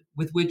comfort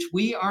with which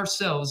we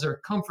ourselves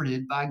are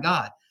comforted by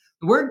God.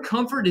 The word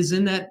comfort is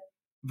in that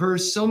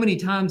verse so many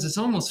times, it's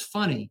almost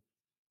funny.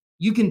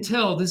 You can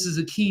tell this is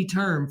a key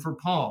term for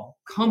Paul,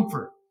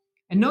 comfort.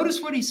 And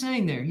notice what he's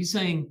saying there. He's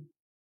saying,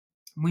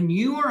 when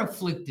you are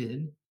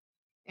afflicted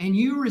and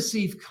you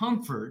receive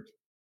comfort,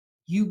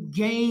 you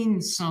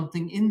gain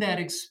something in that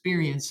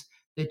experience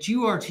that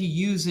you are to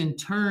use in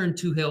turn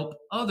to help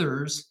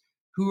others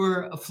who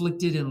are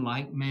afflicted in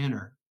like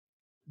manner.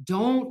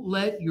 Don't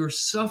let your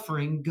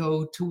suffering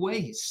go to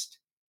waste.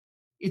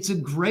 It's a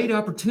great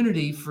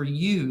opportunity for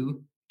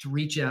you to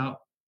reach out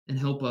and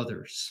help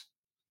others.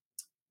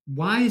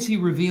 Why is he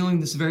revealing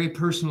this very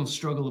personal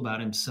struggle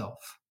about himself?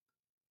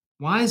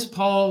 Why is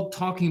Paul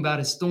talking about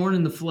his thorn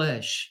in the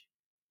flesh?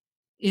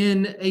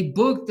 in a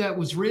book that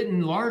was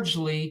written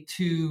largely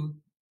to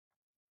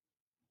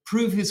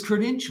prove his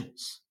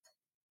credentials.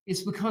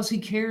 It's because he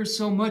cares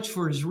so much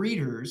for his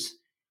readers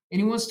and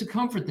he wants to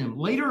comfort them.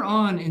 Later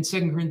on in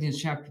 2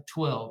 Corinthians chapter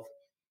 12,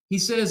 he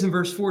says in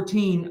verse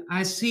 14,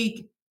 I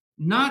seek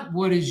not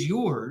what is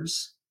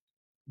yours,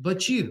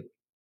 but you.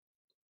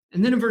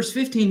 And then in verse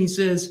 15, he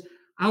says,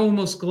 I will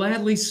most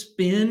gladly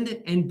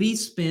spend and be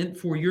spent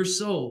for your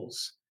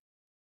souls.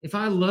 If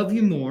I love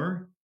you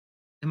more,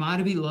 am I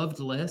to be loved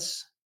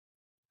less?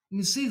 You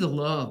can see the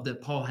love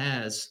that Paul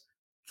has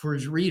for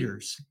his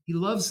readers. He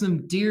loves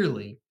them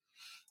dearly.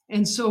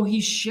 And so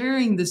he's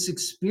sharing this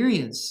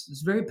experience.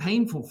 It's very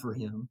painful for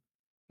him.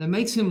 That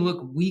makes him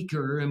look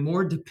weaker and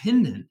more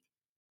dependent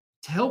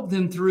to help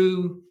them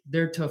through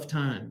their tough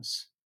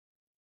times.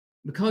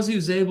 Because he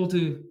was able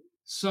to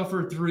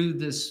suffer through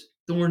this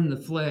thorn in the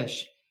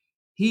flesh,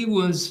 he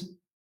was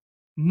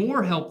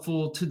more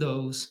helpful to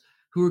those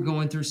who are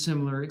going through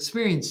similar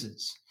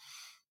experiences.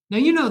 Now,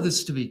 you know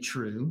this to be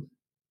true.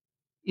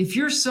 If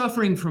you're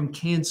suffering from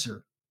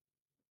cancer,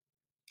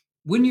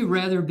 wouldn't you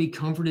rather be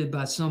comforted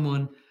by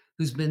someone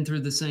who's been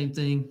through the same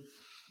thing?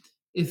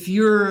 If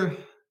you're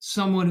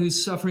someone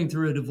who's suffering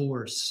through a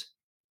divorce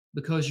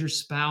because your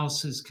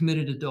spouse has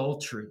committed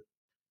adultery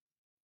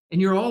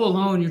and you're all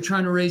alone, you're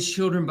trying to raise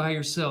children by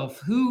yourself,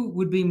 who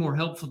would be more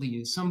helpful to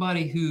you?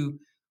 Somebody who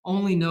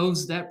only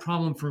knows that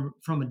problem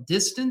from a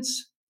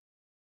distance,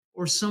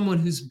 or someone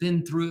who's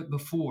been through it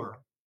before?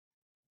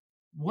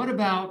 What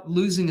about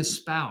losing a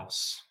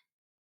spouse?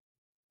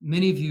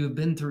 Many of you have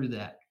been through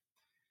that.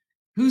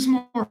 Who's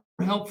more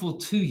helpful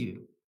to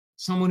you?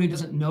 Someone who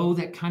doesn't know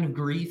that kind of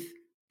grief,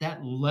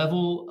 that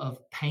level of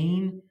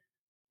pain,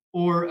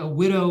 or a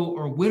widow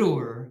or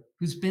widower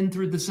who's been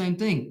through the same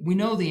thing? We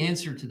know the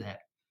answer to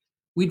that.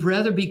 We'd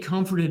rather be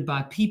comforted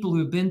by people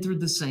who've been through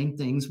the same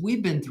things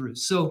we've been through.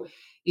 So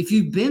if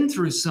you've been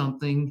through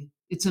something,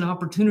 it's an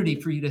opportunity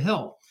for you to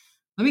help.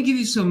 Let me give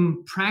you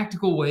some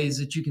practical ways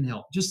that you can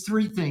help. Just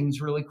 3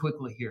 things really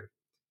quickly here.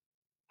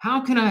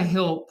 How can I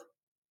help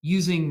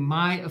using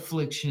my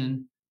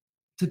affliction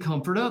to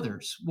comfort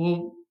others?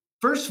 Well,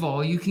 first of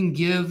all, you can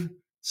give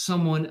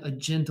someone a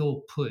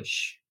gentle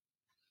push.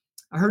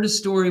 I heard a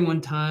story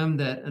one time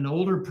that an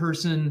older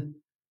person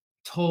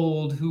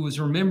told who was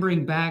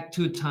remembering back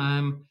to a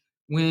time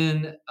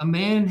when a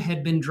man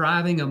had been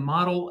driving a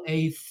Model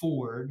A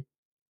Ford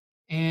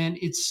and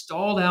it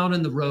stalled out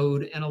in the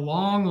road and a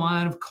long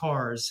line of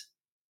cars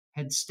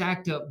had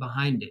stacked up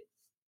behind it.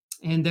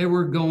 And they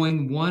were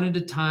going one at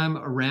a time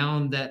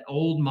around that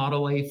old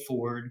Model A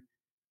Ford,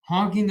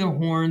 honking their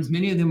horns.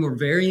 Many of them were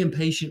very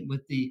impatient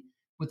with the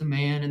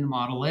man in the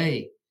Model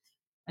A,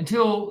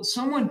 until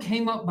someone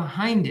came up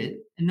behind it,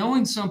 and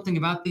knowing something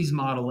about these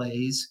Model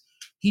A's,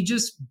 he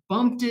just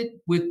bumped it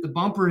with the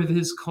bumper of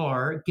his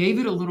car, gave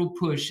it a little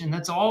push, and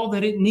that's all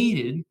that it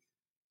needed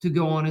to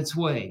go on its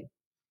way.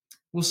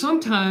 Well,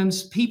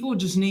 sometimes people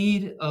just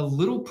need a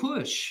little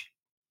push,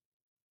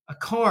 a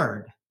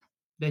card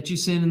that you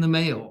send in the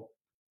mail,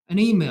 an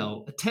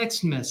email, a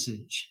text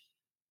message,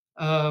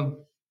 a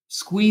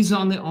squeeze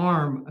on the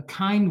arm, a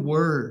kind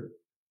word.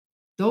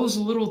 Those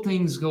little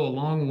things go a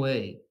long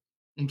way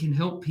and can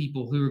help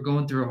people who are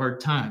going through a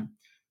hard time.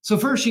 So,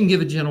 first, you can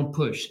give a gentle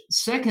push.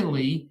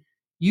 Secondly,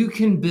 you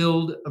can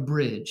build a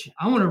bridge.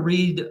 I want to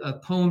read a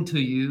poem to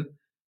you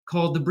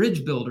called The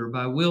Bridge Builder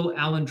by Will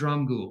Allen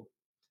Dromgoole.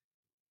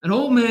 An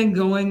old man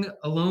going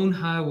a lone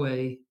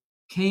highway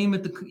came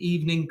at the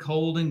evening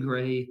cold and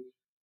gray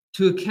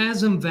to a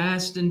chasm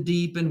vast and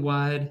deep and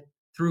wide,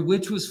 through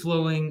which was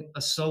flowing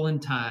a sullen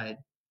tide.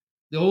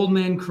 The old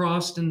man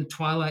crossed in the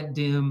twilight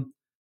dim.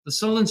 The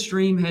sullen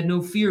stream had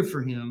no fear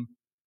for him,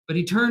 but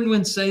he turned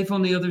when safe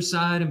on the other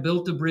side and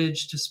built a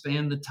bridge to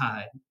span the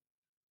tide.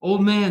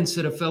 Old man,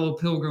 said a fellow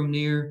pilgrim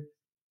near,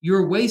 you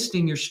are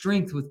wasting your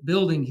strength with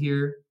building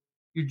here.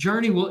 Your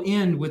journey will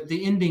end with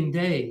the ending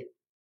day.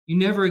 You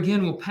never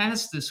again will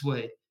pass this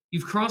way.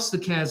 You've crossed the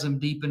chasm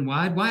deep and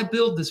wide. Why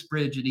build this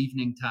bridge at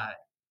evening tide?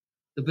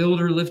 The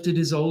builder lifted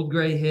his old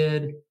gray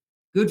head.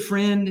 Good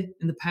friend,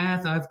 in the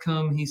path I've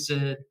come, he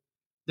said,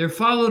 there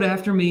followed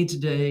after me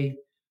today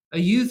a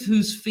youth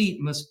whose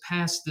feet must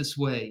pass this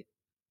way.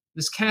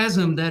 This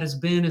chasm that has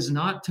been is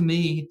not to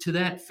me, to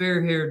that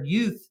fair-haired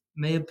youth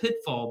may a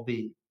pitfall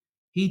be.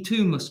 He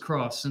too must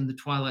cross in the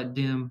twilight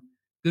dim.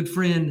 Good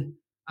friend,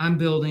 I'm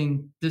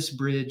building this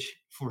bridge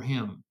for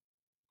him.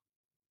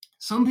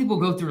 Some people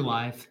go through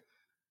life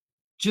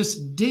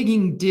just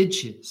digging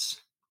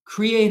ditches,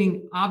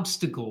 creating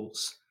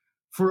obstacles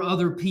for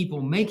other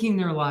people, making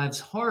their lives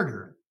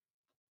harder.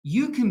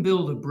 You can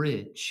build a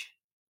bridge.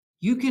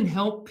 You can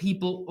help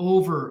people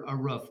over a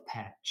rough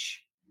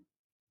patch.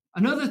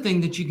 Another thing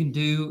that you can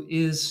do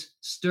is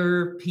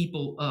stir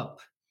people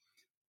up.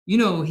 You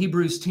know,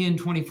 Hebrews 10,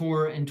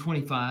 24 and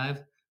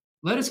 25.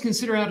 Let us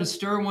consider how to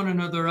stir one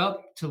another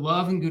up to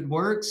love and good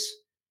works,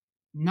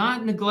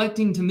 not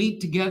neglecting to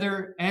meet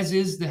together, as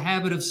is the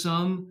habit of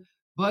some,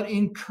 but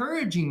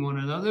encouraging one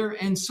another,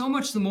 and so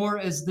much the more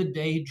as the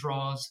day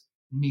draws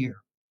near.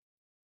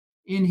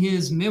 In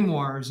his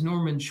memoirs,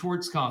 Norman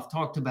Schwarzkopf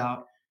talked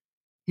about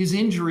his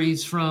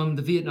injuries from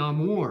the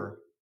Vietnam War.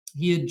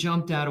 He had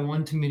jumped out of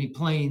one too many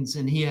planes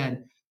and he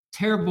had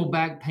terrible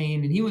back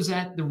pain, and he was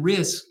at the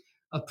risk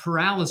of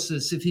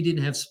paralysis if he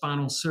didn't have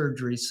spinal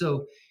surgery.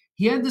 So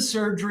he had the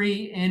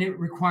surgery, and it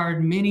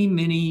required many,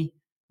 many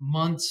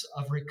months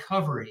of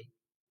recovery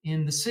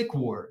in the sick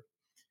ward.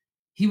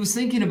 He was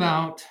thinking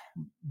about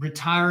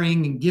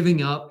retiring and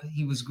giving up.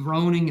 He was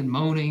groaning and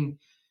moaning,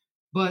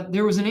 but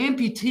there was an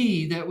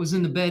amputee that was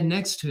in the bed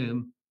next to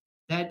him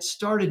that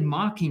started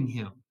mocking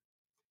him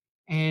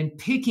and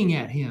picking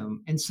at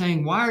him and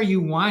saying, "Why are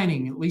you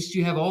whining? At least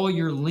you have all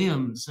your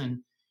limbs."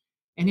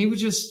 And he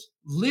was just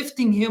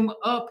lifting him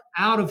up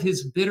out of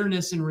his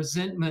bitterness and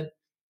resentment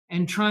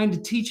and trying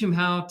to teach him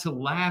how to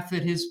laugh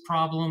at his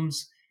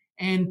problems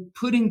and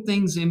putting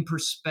things in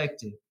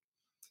perspective.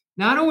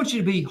 Now, I don't want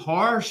you to be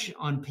harsh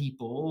on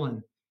people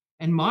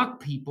and mock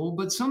people,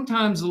 but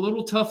sometimes a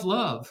little tough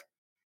love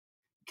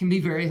can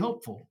be very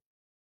helpful.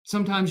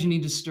 Sometimes you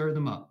need to stir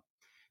them up.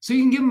 So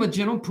you can give them a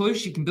gentle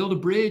push, you can build a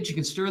bridge, you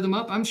can stir them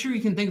up. I'm sure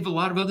you can think of a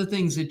lot of other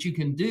things that you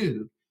can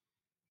do,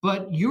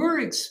 but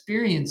your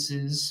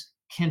experiences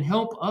can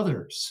help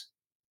others.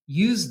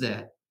 Use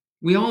that.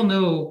 We all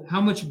know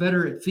how much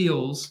better it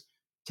feels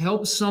to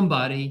help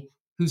somebody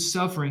who's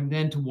suffering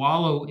than to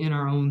wallow in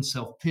our own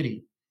self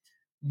pity.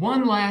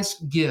 One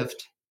last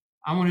gift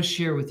I want to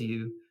share with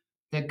you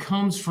that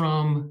comes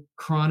from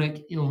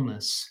chronic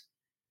illness,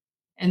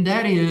 and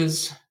that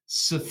is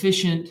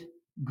sufficient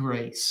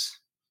grace.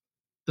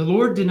 The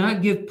Lord did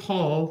not give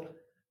Paul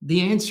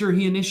the answer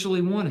he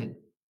initially wanted.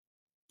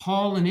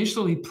 Paul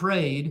initially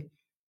prayed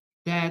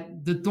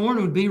that the thorn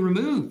would be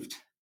removed.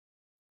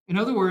 In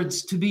other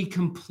words, to be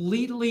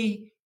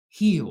completely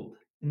healed.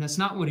 And that's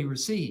not what he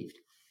received.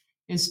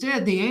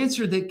 Instead, the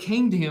answer that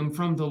came to him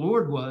from the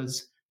Lord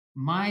was,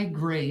 "My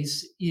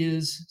grace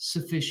is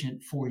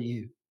sufficient for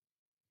you."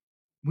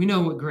 We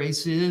know what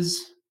grace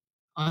is: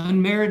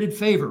 unmerited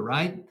favor,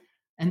 right?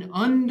 An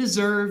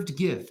undeserved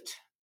gift.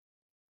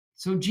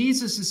 So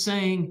Jesus is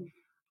saying,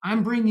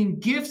 I'm bringing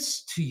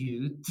gifts to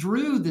you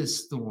through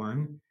this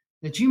thorn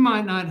that you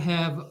might not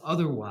have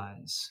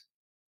otherwise.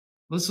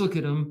 Let's look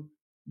at them.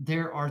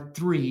 There are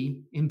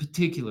three in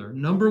particular.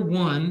 Number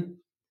one,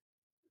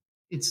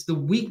 it's the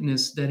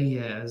weakness that he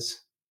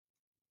has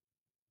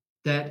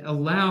that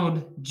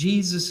allowed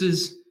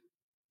Jesus's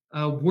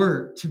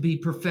work to be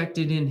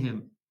perfected in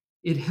him.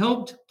 It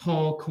helped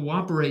Paul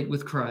cooperate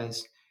with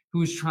Christ, who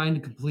was trying to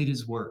complete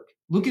his work.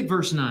 Look at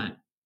verse 9.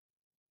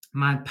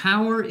 My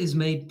power is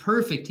made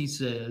perfect, he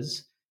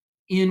says,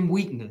 in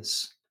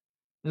weakness.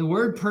 The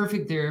word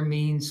perfect there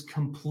means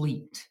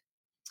complete.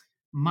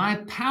 My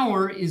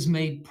power is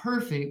made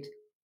perfect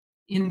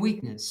in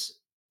weakness.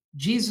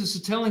 Jesus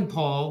is telling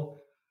Paul,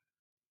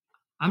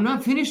 I'm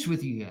not finished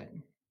with you yet,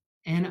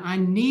 and I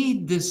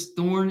need this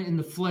thorn in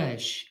the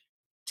flesh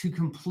to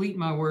complete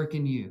my work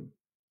in you.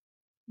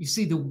 You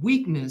see, the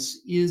weakness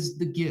is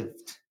the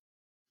gift.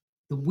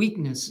 The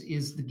weakness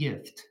is the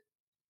gift.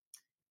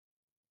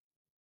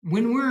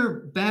 When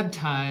we're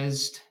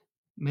baptized,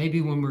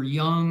 maybe when we're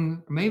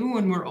young, or maybe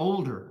when we're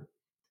older,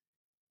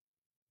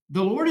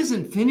 the Lord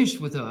isn't finished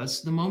with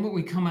us the moment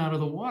we come out of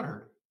the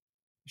water.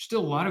 There's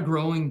still a lot of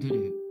growing to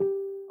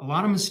do. A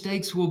lot of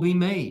mistakes will be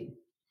made.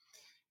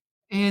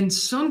 And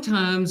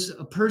sometimes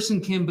a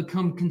person can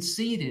become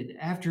conceited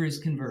after his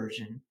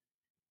conversion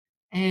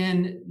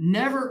and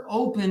never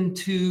open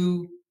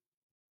to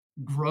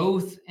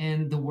growth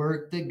and the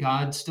work that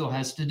God still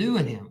has to do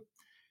in him.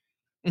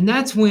 And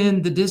that's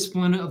when the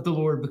discipline of the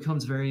Lord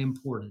becomes very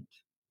important.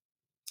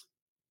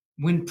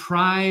 When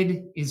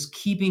pride is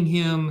keeping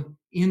him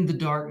in the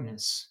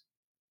darkness,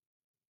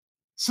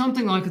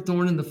 something like a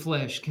thorn in the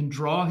flesh can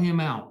draw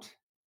him out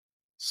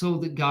so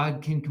that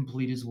God can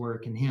complete his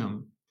work in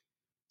him.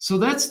 So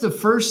that's the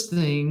first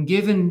thing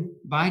given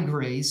by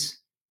grace,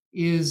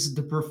 is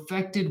the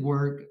perfected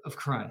work of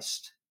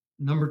Christ.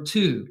 Number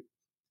two,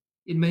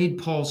 it made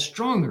Paul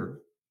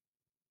stronger.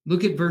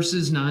 Look at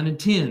verses 9 and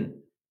 10.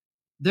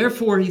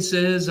 Therefore, he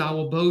says, I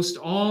will boast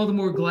all the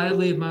more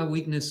gladly of my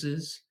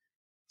weaknesses,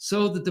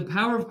 so that the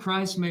power of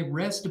Christ may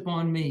rest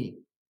upon me.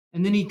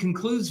 And then he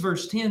concludes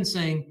verse 10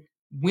 saying,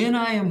 when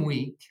I am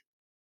weak,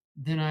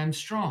 then I am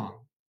strong.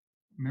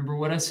 Remember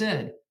what I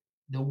said,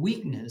 the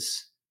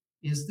weakness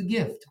is the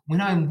gift. When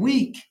I'm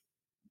weak,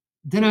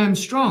 then I'm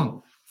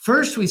strong.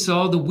 First, we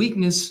saw the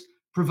weakness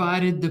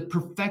provided the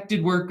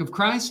perfected work of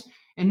Christ,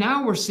 and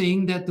now we're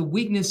seeing that the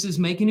weakness is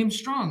making him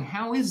strong.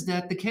 How is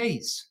that the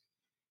case?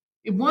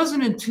 It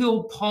wasn't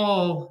until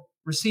Paul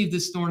received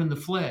this thorn in the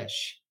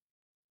flesh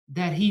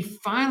that he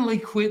finally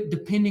quit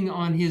depending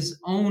on his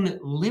own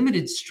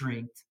limited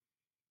strength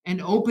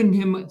and opened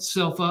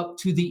himself up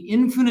to the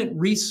infinite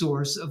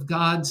resource of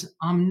God's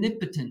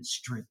omnipotent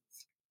strength.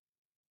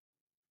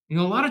 You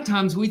know, a lot of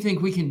times we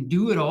think we can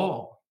do it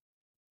all,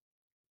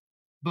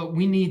 but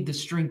we need the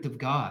strength of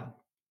God.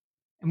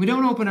 And we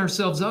don't open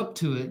ourselves up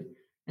to it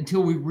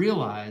until we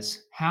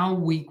realize how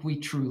weak we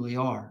truly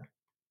are.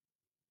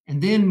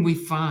 And then we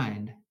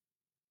find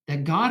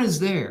that God is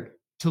there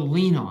to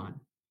lean on.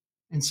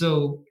 And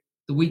so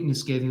the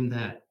weakness gave him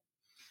that.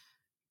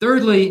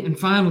 Thirdly, and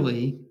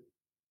finally,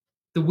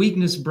 the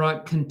weakness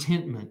brought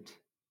contentment.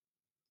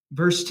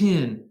 Verse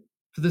 10,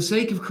 for the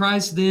sake of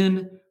Christ,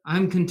 then,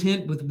 I'm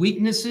content with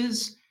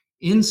weaknesses,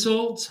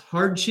 insults,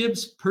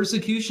 hardships,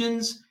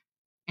 persecutions,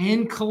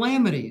 and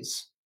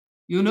calamities.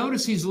 You'll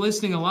notice he's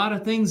listing a lot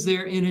of things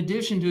there in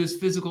addition to his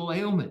physical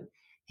ailment.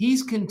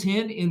 He's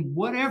content in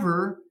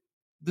whatever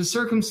the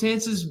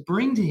circumstances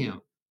bring to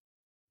him.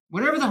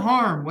 Whatever the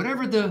harm,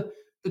 whatever the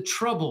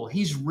trouble,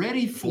 he's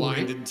ready for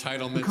it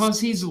because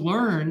he's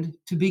learned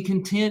to be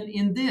content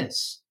in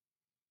this.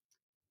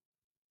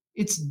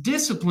 It's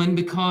discipline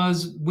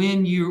because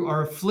when you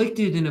are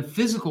afflicted in a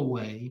physical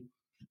way,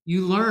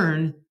 you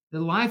learn that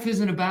life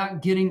isn't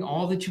about getting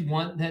all that you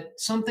want, that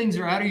some things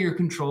are out of your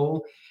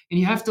control and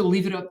you have to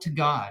leave it up to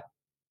God.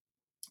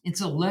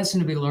 It's a lesson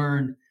to be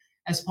learned.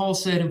 As Paul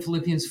said in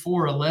Philippians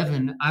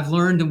 4:11, I've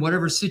learned in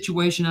whatever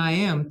situation I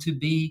am to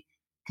be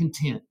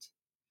content.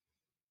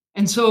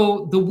 And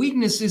so the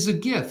weakness is a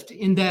gift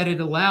in that it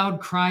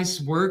allowed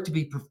Christ's work to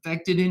be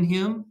perfected in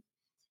him.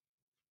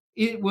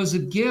 It was a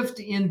gift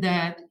in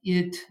that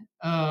it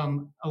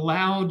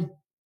allowed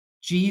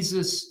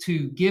Jesus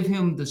to give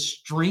him the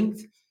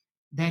strength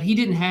that he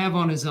didn't have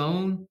on his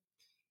own.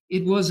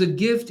 It was a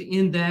gift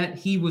in that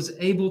he was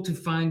able to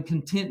find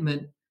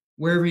contentment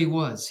wherever he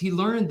was. He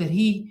learned that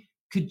he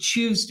could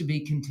choose to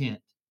be content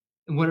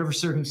in whatever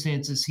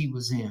circumstances he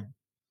was in.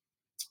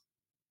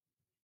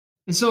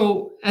 And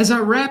so, as I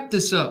wrap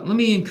this up, let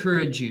me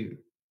encourage you.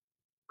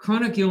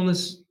 Chronic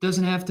illness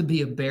doesn't have to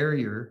be a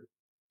barrier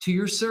to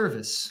your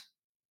service.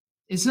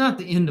 It's not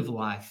the end of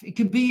life. It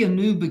could be a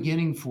new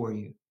beginning for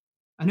you,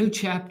 a new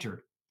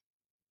chapter.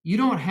 You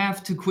don't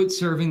have to quit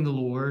serving the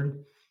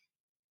Lord.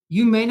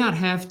 You may not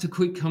have to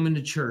quit coming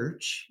to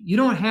church. You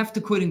don't have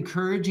to quit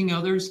encouraging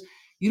others.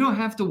 You don't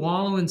have to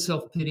wallow in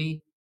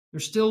self-pity.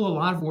 There's still a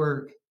lot of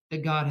work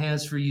that God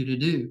has for you to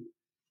do.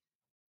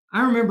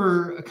 I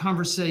remember a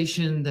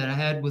conversation that I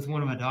had with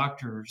one of my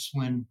doctors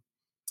when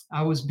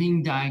I was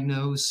being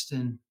diagnosed,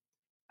 and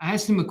I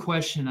asked him a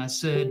question. I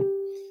said,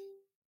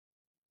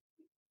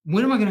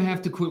 when am I going to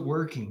have to quit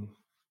working?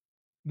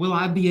 Will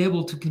I be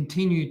able to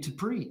continue to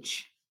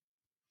preach?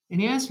 And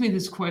he asked me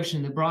this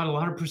question that brought a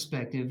lot of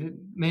perspective. It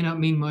may not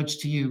mean much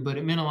to you, but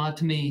it meant a lot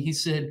to me. He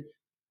said,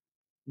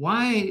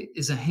 why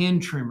is a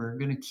hand trimmer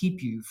going to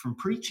keep you from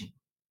preaching?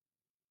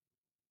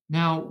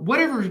 Now,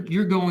 whatever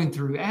you're going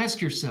through,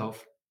 ask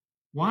yourself,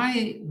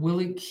 why will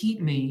it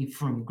keep me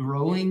from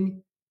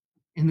growing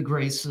in the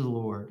grace of the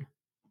Lord?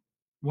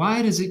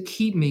 Why does it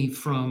keep me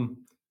from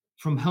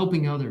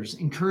helping others,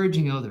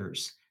 encouraging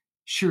others?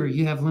 Sure,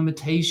 you have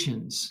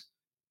limitations.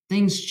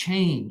 Things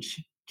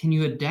change. Can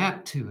you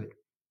adapt to it?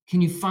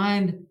 Can you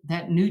find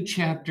that new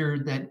chapter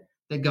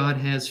that God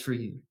has for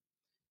you?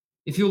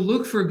 If you'll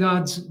look for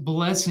God's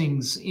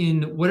blessings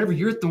in whatever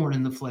your thorn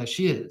in the flesh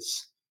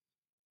is,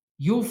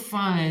 you'll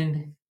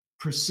find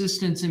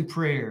persistence in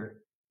prayer,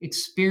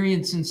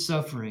 experience in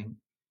suffering.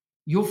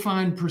 You'll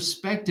find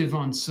perspective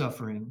on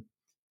suffering.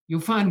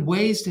 You'll find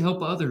ways to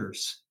help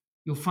others.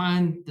 You'll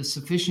find the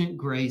sufficient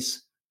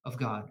grace of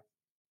God.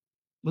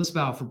 Let's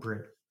bow for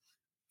prayer.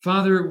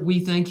 Father, we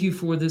thank you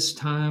for this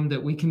time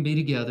that we can be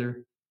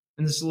together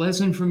and this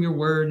lesson from your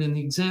word and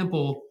the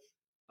example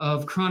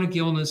of chronic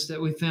illness that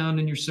we found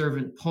in your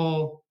servant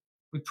Paul.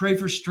 We pray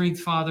for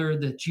strength, Father,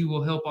 that you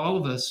will help all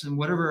of us in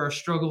whatever our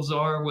struggles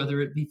are,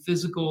 whether it be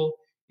physical,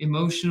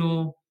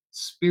 emotional,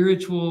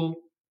 spiritual.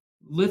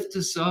 Lift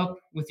us up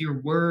with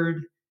your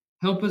word.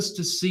 Help us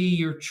to see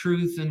your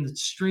truth and the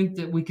strength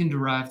that we can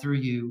derive through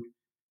you.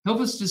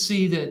 Help us to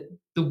see that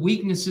the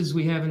weaknesses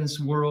we have in this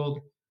world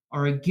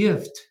are a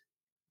gift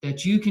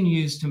that you can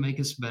use to make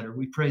us better.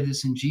 We pray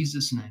this in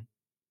Jesus' name.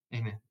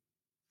 Amen.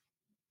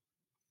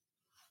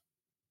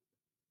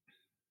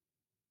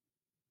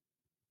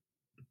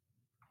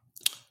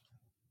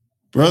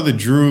 Brother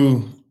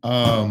Drew,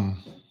 wow,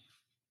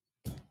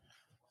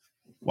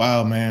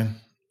 man.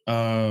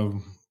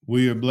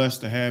 We are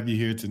blessed to have you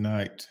here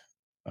tonight.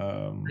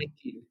 Thank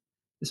you.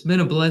 It's been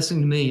a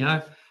blessing to me.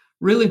 I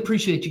really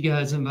appreciate you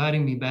guys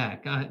inviting me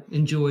back. I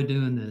enjoy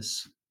doing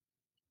this.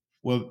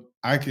 Well,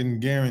 I can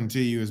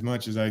guarantee you as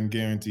much as I can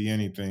guarantee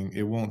anything,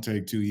 it won't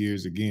take 2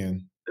 years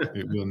again.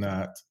 It will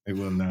not. It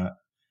will not.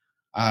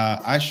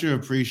 I sure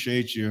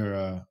appreciate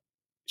your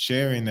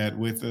sharing that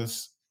with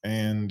us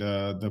and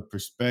the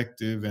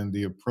perspective and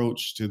the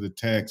approach to the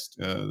text.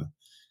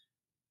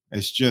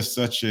 It's just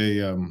such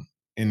a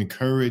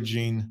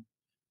encouraging,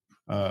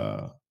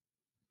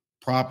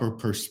 proper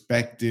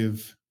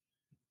perspective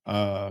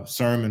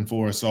sermon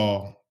for us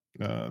all.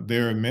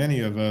 There are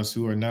many of us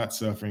who are not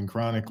suffering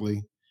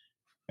chronically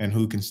and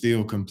who can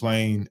still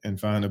complain and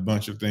find a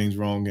bunch of things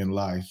wrong in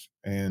life.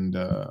 And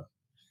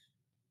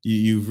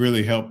you've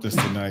really helped us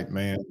tonight,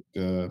 man.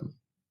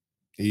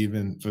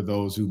 Even for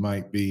those who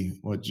might be,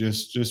 well,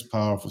 just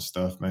powerful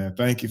stuff, man.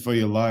 Thank you for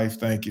your life.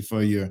 Thank you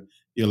for your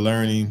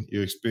learning,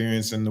 your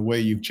experience, and the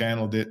way you've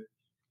channeled it.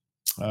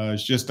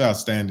 It's just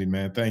outstanding,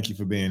 man. Thank you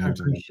for being here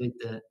tonight. I appreciate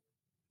that.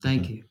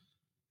 Thank you.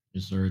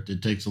 Yes, sir.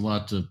 It takes a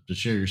lot to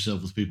share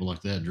yourself with people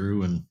like that,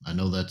 Drew. And I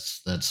know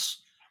that's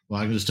Well,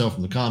 I can just tell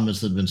from the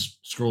comments that have been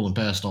scrolling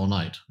past all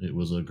night. It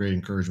was a great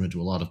encouragement to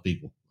a lot of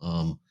people,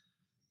 and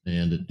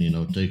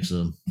it takes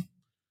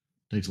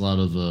a lot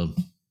of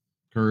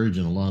courage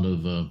and a lot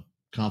of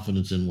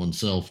confidence in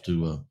oneself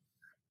to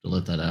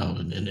let that out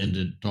and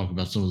to talk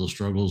about some of those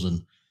struggles.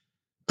 And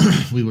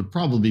we would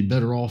probably be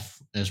better off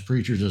as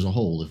preachers as a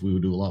whole if we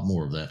would do a lot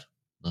more of that.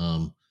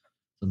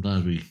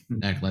 Sometimes we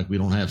act like we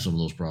don't have some of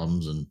those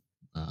problems, and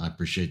I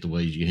appreciate the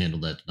way you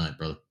handled that tonight,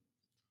 brother.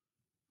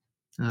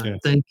 Yes.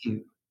 Thank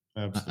you.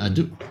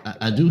 Absolutely.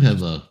 I do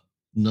have a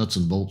nuts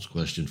and bolts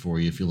question for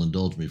you, if you'll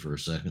indulge me for a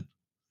second.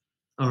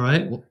 All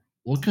right.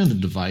 What kind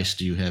of device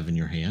do you have in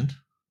your hand?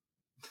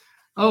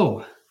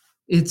 Oh,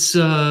 it's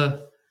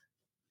the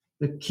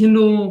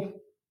Kindle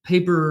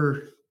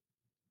Paperwhite.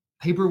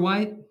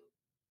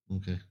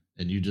 Okay,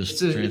 and you just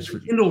It's a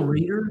transferred. Kindle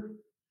reader.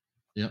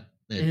 Yep.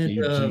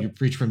 And So you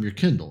preach from your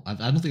Kindle. I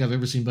don't think I've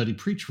ever seen anybody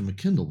preach from a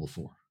Kindle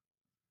before.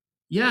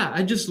 yeah,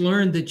 I just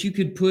learned that you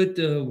could put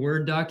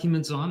Word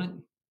documents on it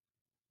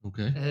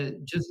Okay.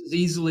 just as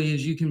easily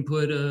as you can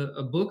put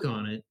a book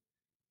on it.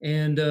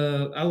 And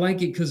I like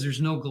it because there's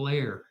no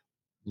glare.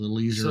 A little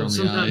easier So on the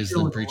sometimes, eyes you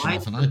know, than when the preaching off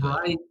lights an are iPad.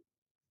 bright,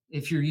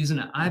 if you're using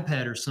an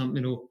iPad or something,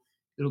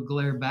 it'll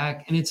glare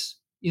back. And it's,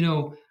 you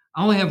know,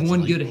 I only have It's one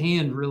like- good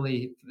hand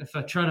really. If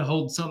I try to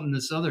hold something in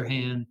this other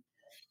hand,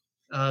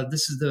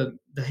 this is the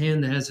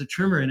hand that has a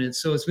trimmer in it.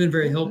 So it's been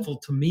very Okay. helpful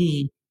to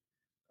me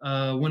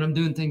when I'm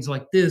doing things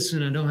like this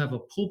and I don't have a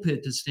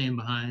pulpit to stand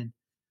behind.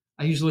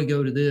 I usually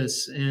go to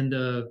this, and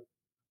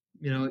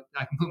you know,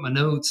 I can put my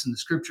notes and the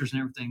scriptures and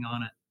everything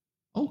on it.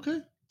 Okay.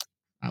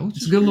 I was It's a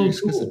just good little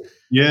curious 'cause tool.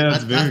 Yeah,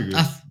 it's very good.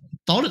 I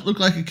thought it looked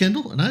like a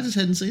Kindle, and I just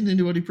hadn't seen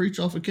anybody preach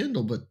off a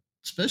Kindle. But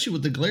especially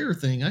with the glare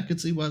thing, I could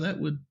see why that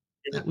would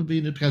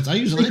be because I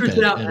use an Secret's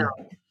iPad. out And, now.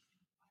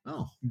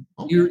 oh,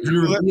 okay. You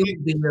Let me-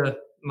 revealed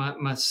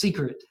my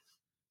secret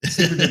of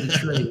the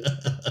trade.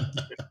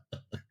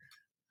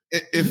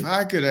 If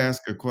I could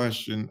ask a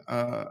question,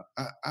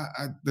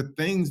 the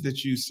things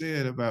that you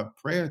said about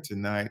prayer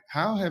tonight,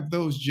 how have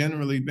those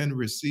generally been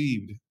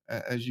received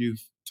as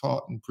you've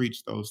taught and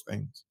preached those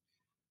things?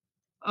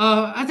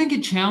 I think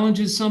it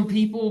challenges some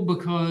people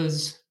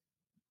because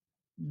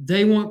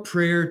they want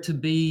prayer to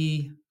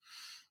be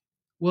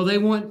well. They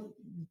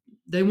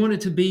want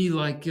it to be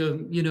like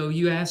you know,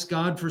 you ask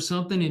God for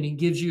something and He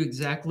gives you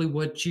exactly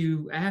what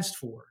you asked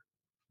for.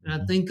 And I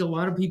Mhm. think a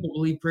lot of people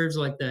believe prayers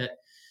like that.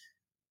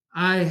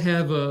 I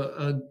have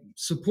a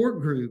support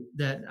group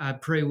that I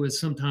pray with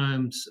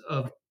sometimes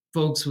of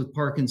folks with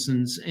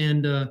Parkinson's,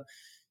 and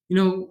you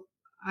know,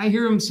 I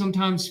hear them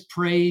sometimes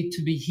pray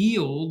to be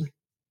healed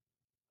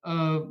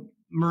uh,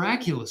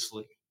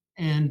 miraculously.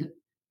 And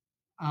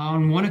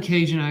on one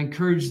occasion, I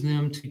encouraged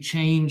them to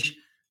change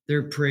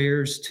their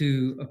prayers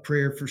to a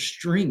prayer for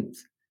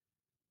strength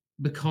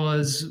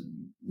because,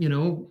 you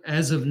know,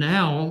 as of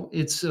now,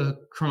 it's a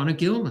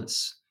chronic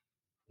illness.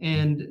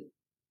 And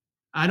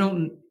I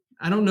don't,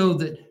 I don't know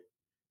that,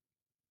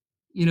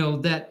 you know,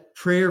 that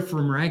prayer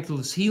for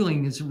miraculous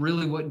healing is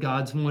really what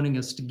God's wanting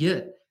us to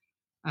get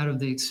out of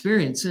the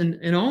experience.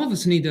 And all of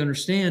us need to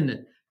understand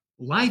that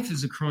life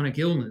is a chronic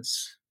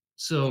illness.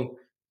 So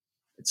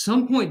at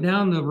some point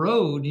down the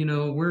road, you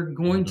know, we're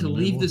going to Gonna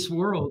be leave more. this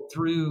world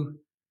through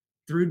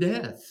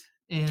death.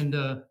 And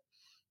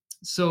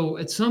so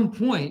at some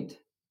point,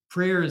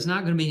 prayer is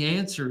not going to be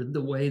answered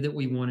the way that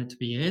we want it to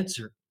be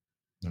answered.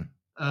 Right.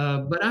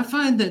 But I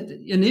find that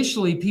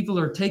initially people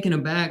are taken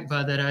aback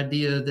by that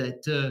idea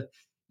that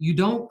you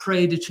don't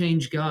pray to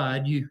change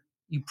God, you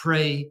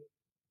pray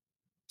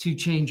to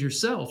change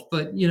yourself.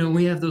 But you know,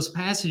 we have those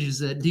passages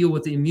that deal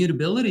with the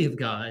immutability of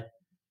God.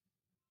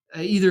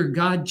 Either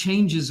God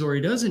changes or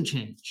He doesn't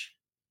change,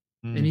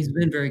 and He's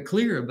been very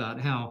clear about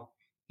how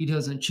He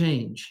doesn't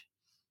change.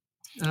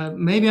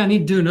 Maybe I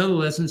need to do another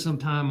lesson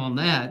sometime on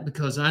that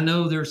because I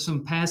know there's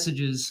some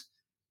passages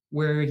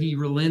where He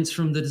relents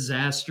from the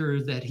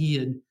disaster that He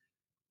had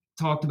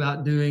talked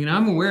about doing, and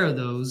I'm aware of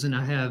those, and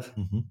I have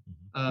Mhm.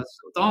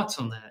 some thoughts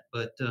on that.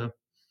 But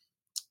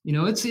you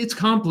know, it's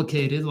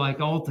complicated, like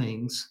all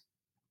things.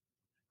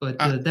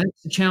 But I,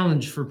 that's a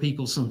challenge for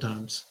people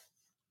sometimes.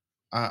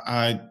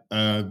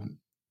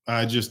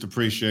 I just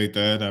appreciate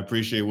that. I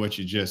appreciate what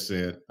you just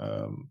said.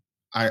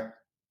 I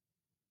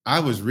I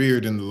was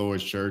reared in the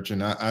Lord's church,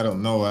 and I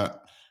don't know.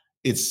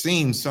 It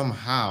seems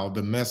somehow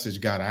the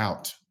message got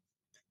out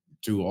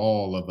to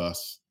all of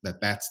us that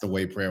that's the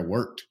way prayer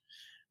worked.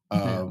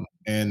 Yeah.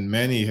 And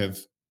many have,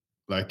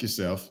 like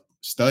yourself,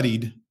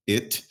 studied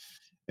it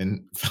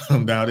and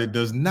found out it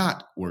does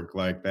not work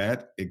like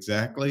that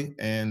exactly.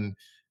 And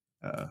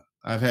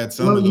I've had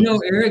some Well, of you those.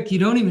 know, Eric, you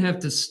don't even have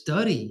to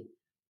study.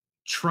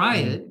 Try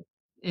Mm. it,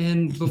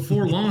 and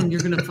before long, you're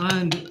going to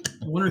find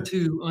one or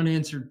two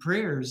unanswered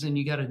prayers, and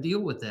you got to deal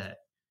with that.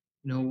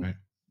 You know, Right.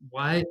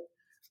 why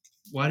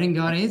why didn't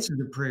God answer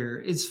the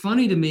prayer? It's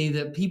funny to me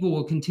that people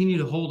will continue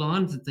to hold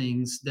on to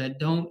things that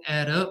don't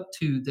add up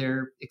to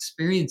their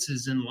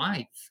experiences in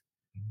life.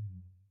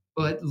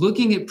 But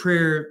looking at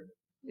prayer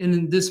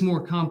in this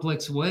more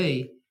complex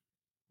way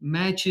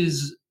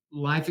matches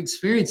life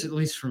experience, at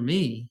least for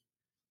me.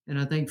 and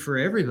I think for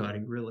everybody,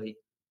 really.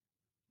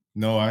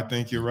 No, I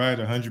think you're right,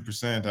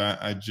 100%.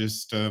 I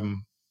just,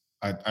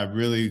 I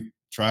really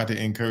try to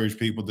encourage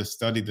people to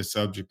study the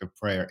subject of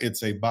prayer.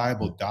 It's a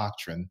Bible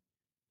doctrine,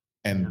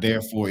 and Yeah.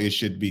 therefore it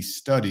should be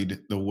studied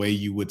the way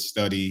you would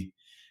study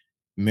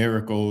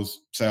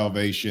miracles,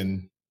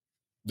 salvation,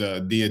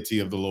 the deity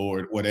of the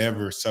Lord,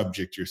 whatever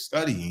subject you're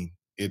studying.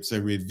 It's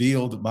a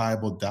revealed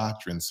Bible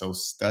doctrine. So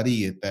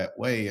study it that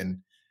way and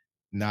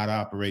not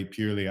operate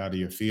purely out of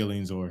your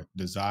feelings or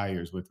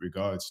desires with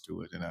regards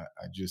to it. And I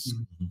just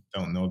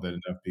don't know that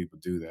enough people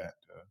do that.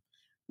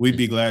 We'd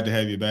be glad to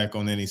have you back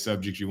on any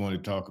subject you want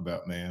to talk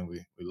about, man.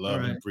 We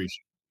love and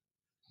appreciate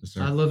it. Yes,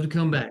 sir. I'd love to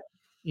come back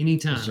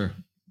anytime. Yes, sir.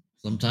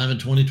 Sometime in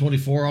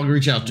 2024, I'll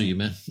reach out to you,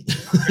 man.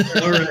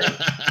 All right.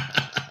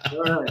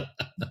 All right.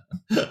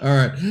 All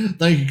right.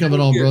 Thank you for coming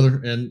on,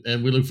 brother.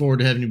 And we look forward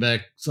to having you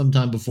back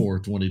sometime before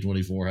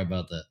 2024. How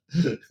about that?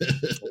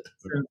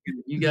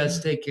 You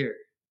guys take care.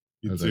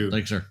 You too.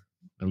 Thanks, sir.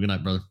 Have a good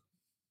night, brother.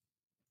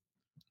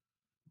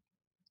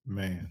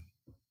 Man,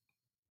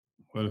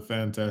 what a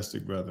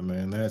fantastic brother,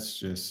 man. That's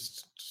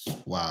just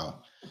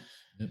wow.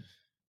 Yep.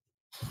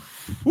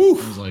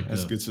 Whew, like,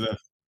 that's good stuff.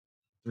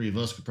 3 of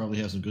us could probably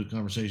have some good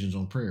conversations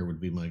on prayer, would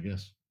be my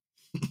guess.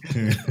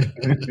 I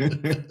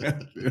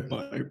feel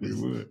like we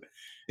would.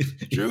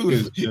 Drew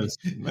is just,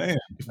 man,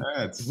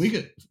 that's... If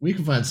we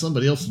could find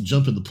somebody else to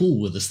jump in the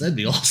pool with us, that'd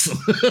be awesome.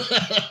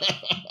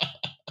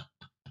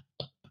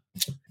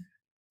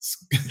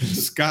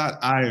 Scott,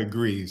 I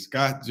agree.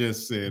 Scott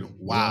just said,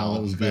 wow. Yeah,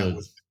 that was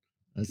good.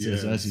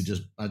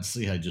 Yes. I'd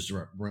see how I just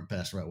went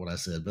past what I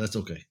said, but that's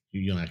okay.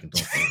 You and I can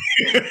talk.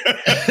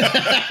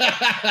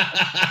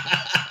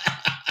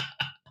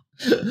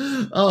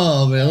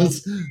 Oh man,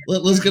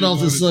 let's get off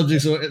this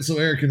subject so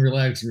Eric can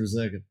relax for a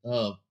second.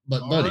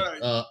 But buddy,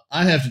 right.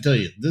 I have to tell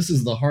you, this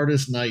is the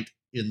hardest night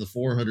in the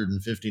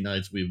 450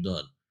 nights we've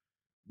done.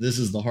 This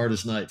is the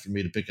hardest night for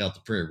me to pick out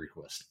the prayer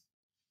request.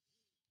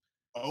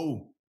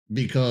 Oh,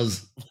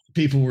 because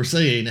people were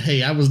saying,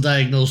 "Hey, I was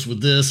diagnosed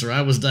with this," or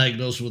 "I was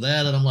diagnosed with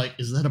that," and I'm like,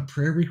 "Is that a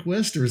prayer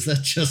request, or is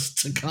that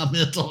just a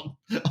comment on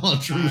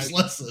Drew's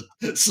lesson?"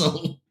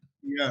 So.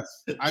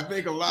 Yes, I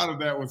think a lot of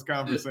that was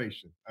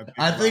conversation.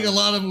 I think a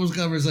lot of it was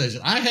conversation.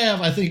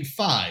 I think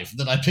 5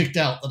 that I picked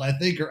out that I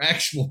think are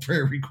actual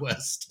prayer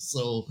requests.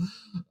 So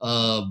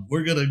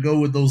we're going to go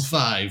with those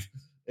 5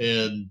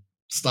 and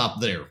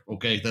stop there.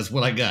 Okay, that's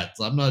what I got.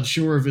 So I'm not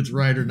sure if it's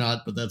right or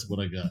not, but that's what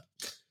I got.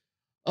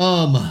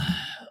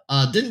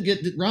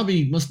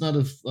 Robbie must not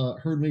have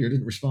heard me or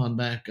didn't respond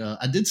back.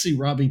 I did see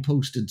Robbie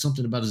posted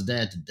something about his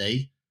dad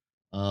today.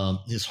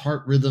 His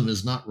heart rhythm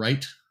is not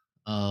right.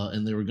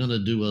 And they were going to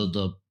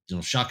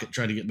do shock it,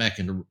 try to get back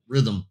into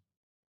rhythm.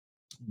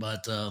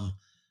 But I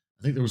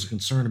think there was a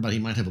concern about he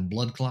might have a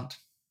blood clot.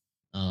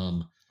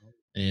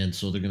 And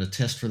so they're going to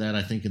test for that,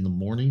 I think, in the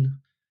morning.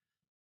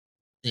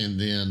 And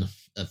then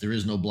if there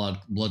is no blood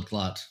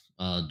clot,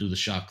 do the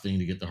shock thing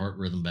to get the heart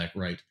rhythm back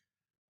right.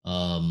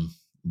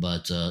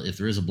 But if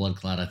there is a blood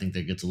clot, I think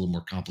that gets a little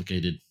more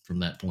complicated from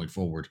that point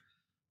forward.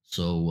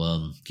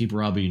 So keep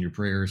Robbie in your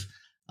prayers.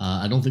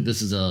 I don't think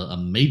this is a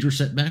major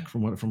setback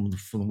from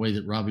the way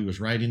that Robbie was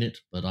writing it,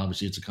 but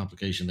obviously it's a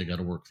complication they got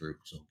to work through.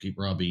 So keep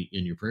Robbie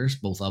in your prayers,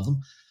 both of them.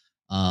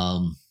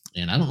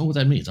 And I don't know what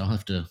that means. I'll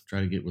have to try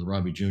to get with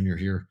Robbie Jr.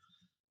 here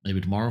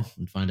maybe tomorrow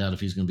and find out if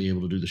he's going to be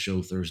able to do the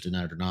show Thursday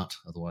night or not.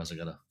 Otherwise, I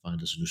got to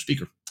find us a new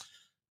speaker.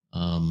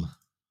 So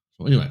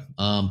anyway,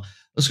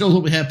 let's go with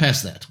what we have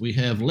past that. We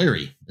have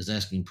Larry is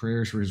asking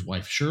prayers for his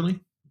wife,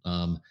 Shirley.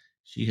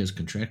 She has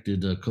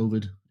contracted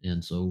COVID,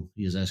 and so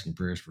he is asking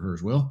prayers for her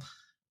as well.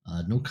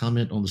 No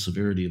comment on the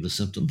severity of the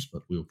symptoms,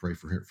 but we'll pray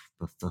for her.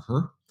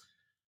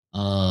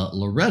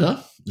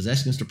 Loretta is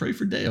asking us to pray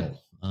for Dale.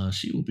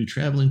 She will be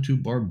traveling to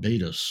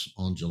Barbados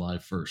on July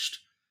 1st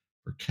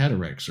for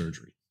cataract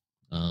surgery.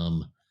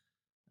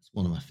 It's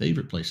one of my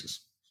favorite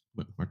places.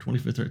 Our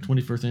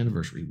 21st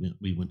anniversary,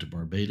 we went to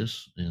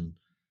Barbados, and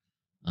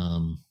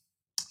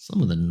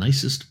some of the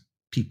nicest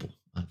people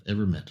I've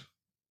ever met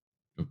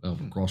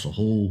across a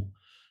whole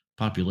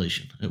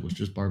population.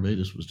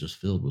 Barbados was just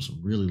filled with some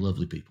really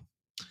lovely people.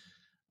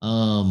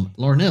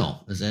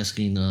 Larnell is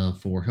asking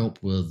for help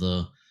with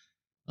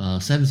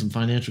having some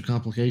financial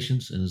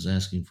complications and is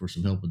asking for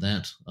some help with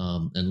that.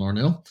 And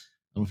Larnell,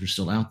 I don't know if you're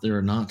still out there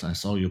or not. I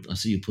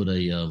see you put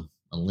a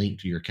link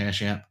to your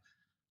Cash App.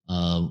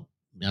 I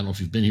don't know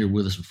if you've been here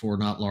with us before or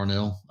not,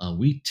 Larnell.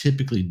 We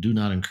typically do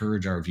not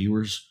encourage our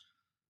viewers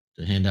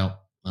to hand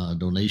out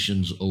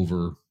donations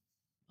over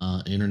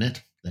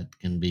internet. That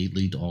can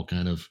lead to all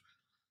kind of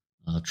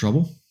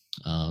trouble.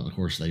 Of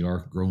course, they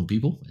are grown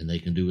people and they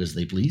can do as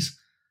they please.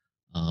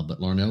 But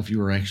Larnell, if you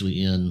were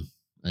actually in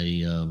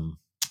a,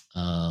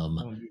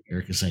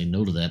 Eric is saying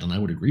no to that, and I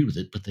would agree with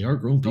it. But they are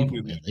grown people,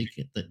 and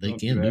they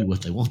can do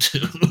what they want to.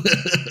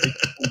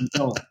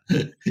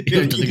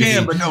 You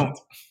can, but don't.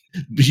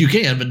 But you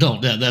can, but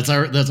don't. Yeah, that's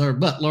our.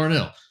 But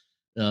Larnell,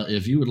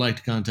 if you would like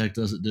to contact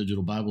us at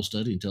Digital Bible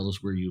Study and tell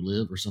us where you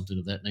live or something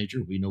of that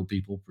nature, we know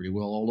people pretty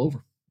well all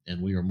over,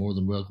 and we are more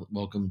than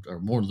welcome, or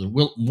more than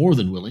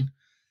willing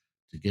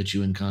to get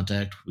you in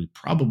contact. We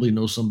probably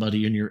know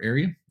somebody in your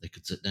area that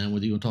could sit down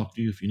with you and talk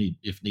to you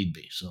if need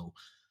be. So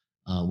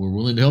we're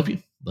willing to help you,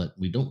 but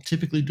we don't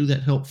typically do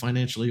that help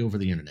financially over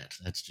the internet.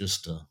 That's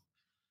just a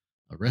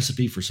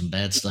recipe for some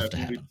bad stuff to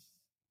happen.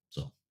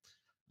 So,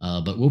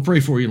 but we'll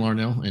pray for you,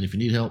 Larnell. And if you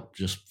need help,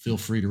 just feel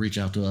free to reach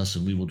out to us,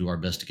 and we will do our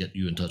best to get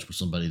you in touch with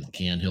somebody that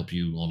can help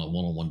you on a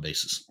one-on-one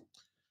basis.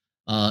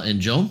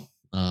 And Joan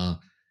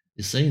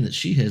is saying that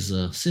she has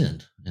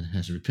sinned and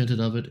has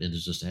repented of it, and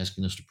is just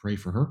asking us to pray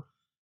for her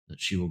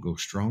that she will go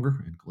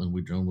stronger. And Glenn,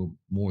 we Joan will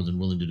more than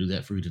willing to do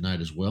that for you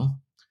tonight as well.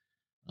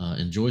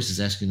 And Joyce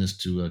is asking us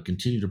to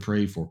continue to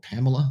pray for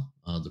Pamela,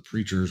 the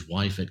preacher's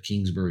wife at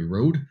Kingsbury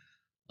Road.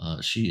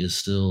 She is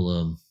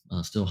still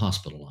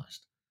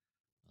hospitalized.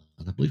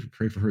 And I believe we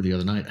prayed for her the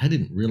other night. I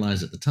didn't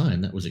realize at the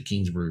time that was at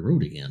Kingsbury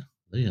Road again.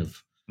 They have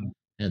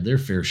had their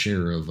fair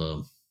share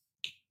of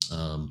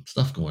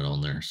stuff going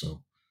on there.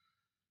 So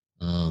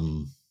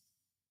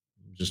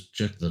just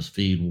check the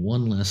feed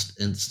one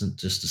last instant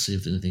just to see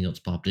if anything else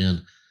popped in.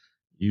 It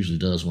usually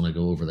does when I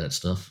go over that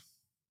stuff.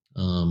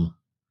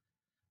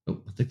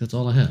 I think that's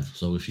all I have.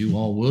 So if you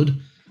all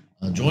would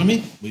join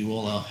me, we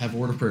will have a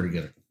word of prayer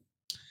together.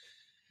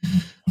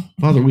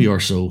 Father, we are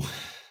so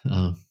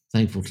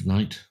thankful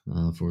tonight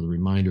for the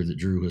reminder that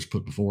Drew has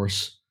put before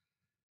us.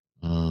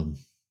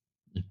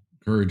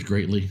 Encouraged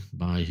greatly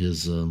by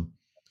his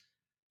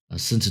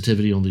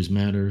sensitivity on these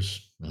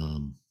matters.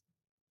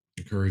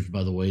 Encouraged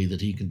by the way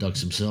that he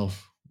conducts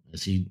himself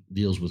as he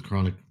deals with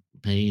chronic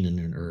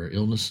pain or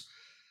illness.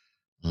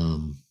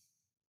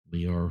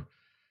 We are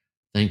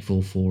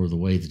thankful for the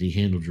way that he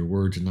handled your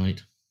word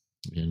tonight,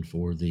 and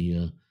for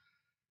the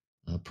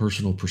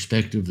personal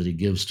perspective that he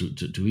gives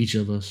to each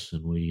of us.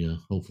 And we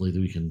hopefully that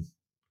we can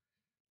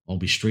all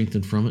be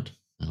strengthened from it.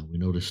 We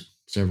noticed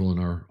several in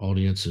our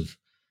audience have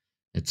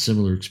had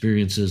similar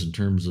experiences in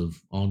terms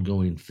of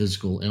ongoing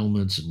physical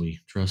ailments, and we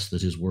trust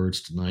that his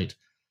words tonight,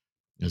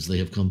 as they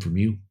have come from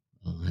you,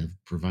 have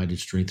provided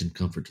strength and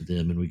comfort to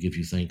them, and we give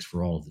you thanks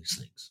for all of these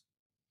things.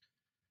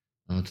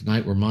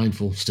 Tonight we're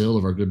mindful still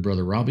of our good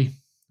brother Robbie.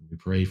 We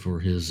pray for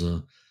his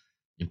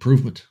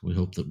improvement. We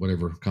hope that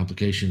whatever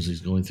complications he's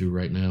going through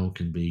right now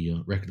can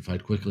be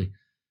rectified quickly.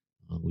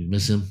 We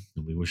miss him,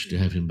 and we wish to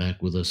have him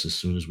back with us as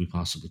soon as we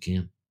possibly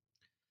can.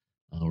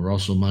 We're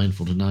also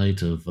mindful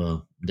tonight of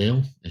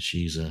Dale, as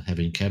she's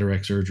having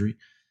cataract surgery.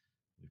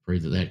 We pray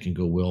that that can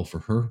go well for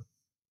her.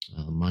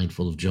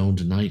 Mindful of Joan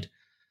tonight,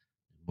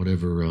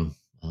 whatever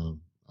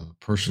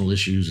personal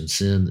issues and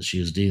sin that she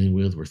is dealing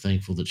with. We're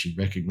thankful that she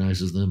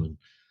recognizes them and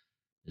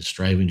is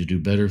striving to do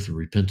better through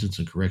repentance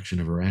and correction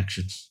of her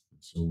actions.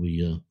 So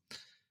we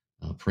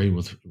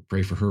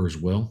pray for her as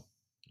well.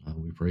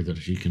 We pray that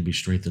she can be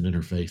strengthened in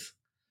her faith.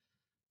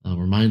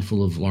 We're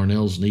mindful of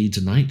Larnell's need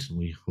tonight, and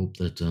we hope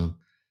that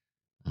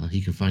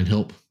he can find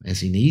help as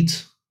he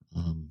needs.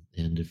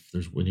 And if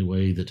there's any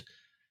way that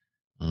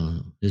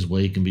his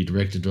way can be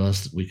directed to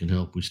us that we can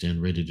help, we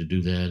stand ready to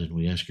do that. And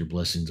we ask your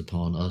blessings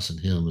upon us and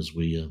him as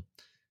we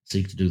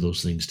seek to do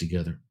those things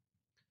together.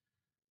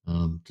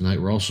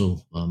 Tonight, we're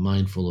also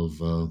mindful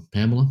of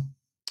Pamela,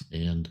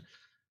 and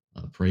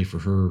pray for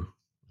her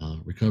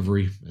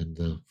recovery, and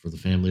for the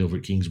family over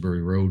at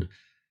Kingsbury Road,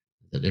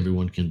 that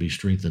everyone can be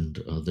strengthened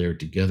there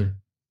together.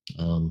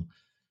 And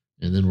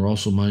then we're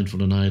also mindful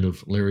tonight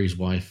of Larry's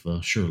wife,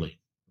 Shirley.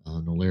 I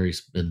know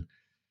Larry's been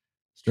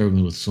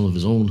struggling with some of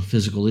his own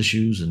physical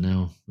issues, and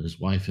now his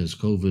wife has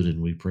COVID,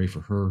 and we pray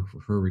for her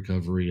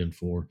recovery, and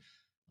for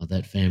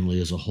that family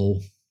as a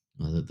whole,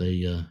 that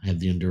they have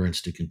the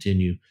endurance to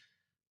continue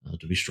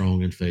to be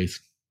strong in faith,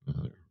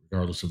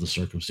 regardless of the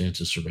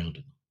circumstances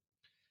surrounding them.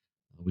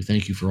 We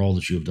thank you for all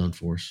that you have done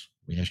for us.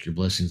 We ask your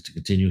blessings to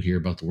continue here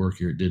about the work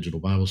here at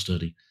Digital Bible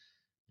Study,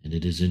 and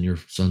it is in your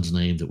Son's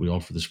name that we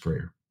offer this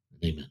prayer.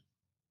 Amen.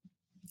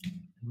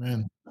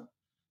 Amen.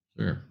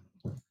 Sure.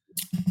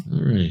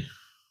 All right.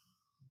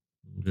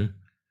 Okay.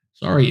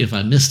 Sorry if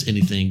I missed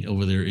anything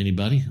over there,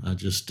 anybody. I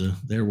just,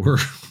 there were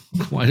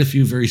quite a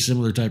few very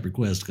similar type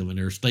requests coming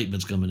there,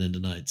 statements coming in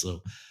tonight.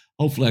 So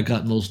hopefully I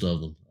got most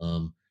of them.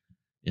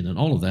 And in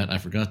all of that, I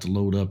forgot to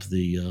load up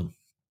the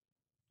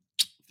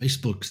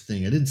Facebook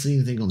thing. I didn't see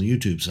anything on the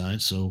YouTube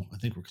side, so I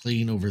think we're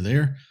clean over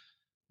there.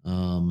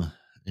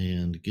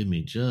 And give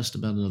me just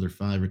about another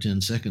 5 or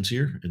 10 seconds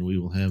here, and we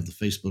will have the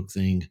Facebook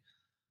thing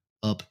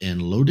up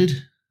and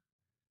loaded.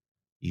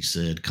 He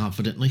said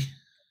confidently.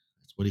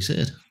 That's what he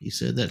said. He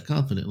said that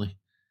confidently.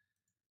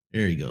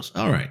 There he goes.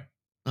 All right.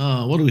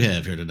 What do we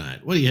have here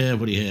tonight? What do you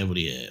have? What do you have? What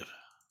do you have?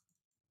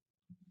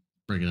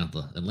 Bringing out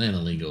the Atlanta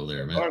lingo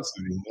there, man.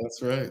 Varsity.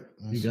 That's right.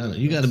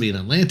 You got to be an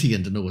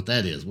Atlantean to know what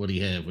that is. What do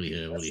you have? What do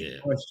you have? What do you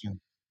have? Question.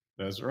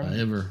 That's right. If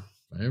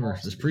I ever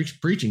this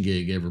preaching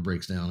gig ever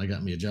breaks down, I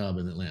got me a job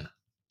in Atlanta.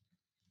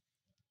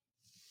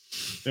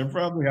 They're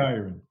probably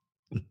hiring.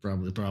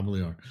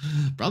 Probably are.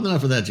 Probably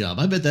not for that job.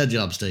 I bet that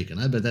job's taken.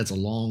 I bet that's a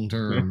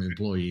long-term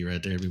employee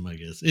right there, be my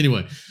guess.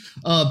 Anyway,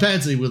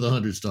 Patsy with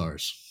 100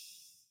 stars.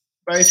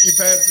 Thank you,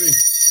 Patsy.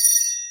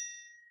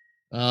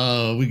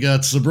 We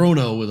got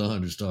Sabrono with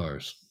 100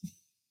 stars.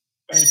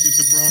 Thank you,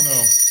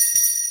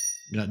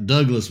 Sabrono. Got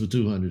Douglas with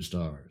 200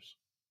 stars.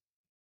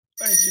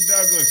 Thank you,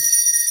 Douglas.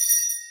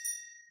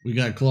 We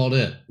got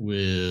Claudette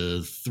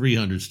with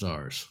 300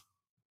 stars.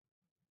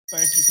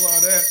 Thank you,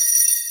 Claudette.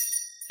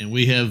 And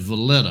we have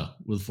Valletta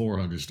with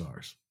 400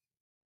 stars.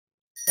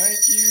 Thank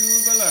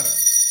you, Valletta.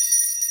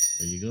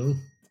 There you go.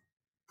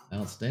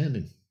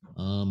 Outstanding.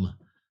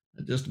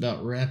 That just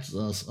about wraps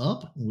us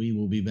up. We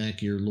will be back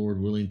here, Lord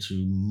willing,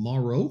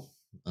 tomorrow.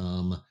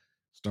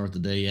 Start the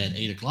day at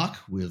 8 o'clock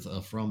with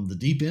From the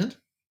Deep End.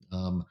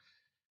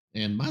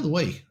 And by the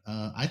way,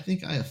 I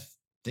think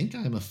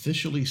I'm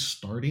officially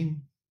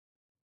starting.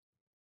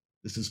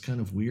 This is kind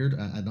of weird.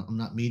 I'm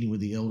not meeting with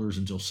the elders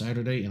until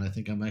Saturday, and I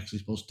think I'm actually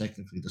supposed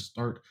technically to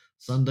start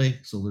Sunday,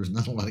 so there's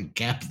not a lot of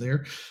gap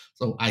there.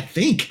 So I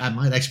think I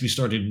might actually be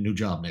starting a new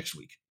job next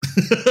week.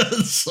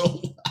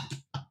 So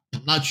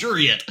I'm not sure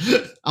yet.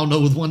 I'll know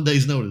with 1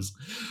 day's notice.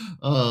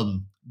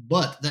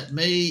 But that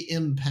may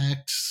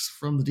impact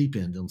From the Deep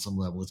End on some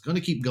level. It's going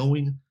to keep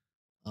going,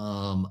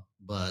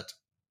 but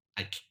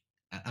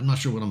I'm not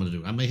sure what I'm going to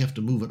do. I may have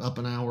to move it up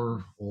an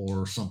hour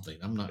or something.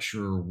 I'm not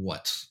sure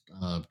what,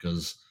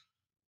 because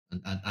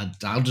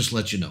I'll just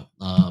let you know.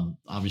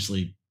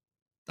 Obviously,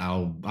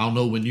 I'll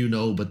know when you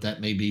know, but that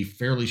may be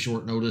fairly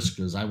short notice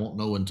because I won't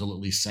know until at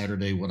least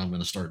Saturday what I'm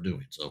going to start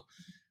doing. So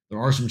there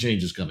are some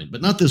changes coming,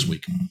 but not this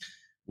week.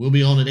 We'll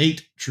be on at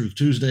 8. Truth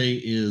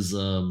Tuesday is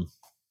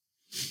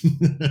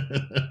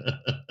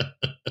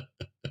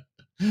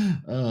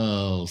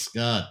oh,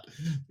 Scott,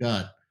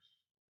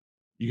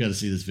 you got to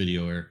see this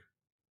video, Eric.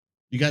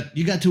 You got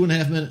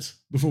 2.5 minutes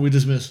before we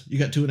dismiss. You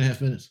got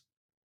 2.5 minutes.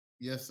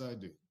 Yes, I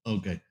do.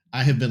 Okay.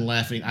 I have been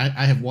laughing.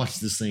 I have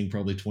watched this thing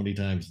probably 20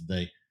 times a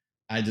day.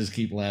 I just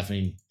keep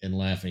laughing and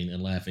laughing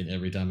and laughing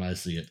every time I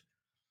see it.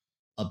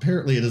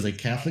 Apparently, it is a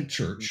Catholic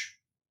church.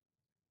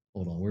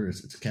 Hold on, where is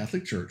it? It's a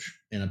Catholic church,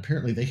 and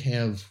apparently they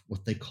have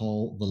what they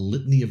call the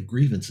litany of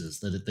grievances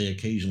that they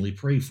occasionally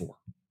pray for.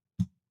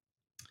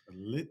 A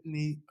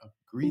litany of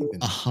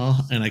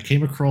grievances. And I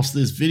came across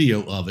this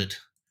video of it.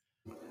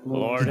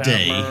 Lord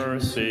today. Have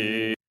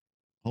mercy.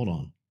 Hold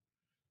on.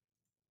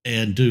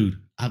 And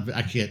dude,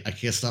 I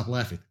can't stop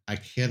laughing. I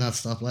cannot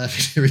stop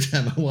laughing every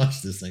time I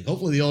watch this thing.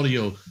 Hopefully the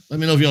audio, let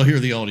me know if y'all hear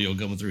the audio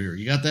coming through here.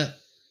 You got that?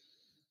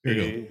 Here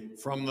you go.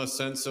 From the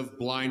sense of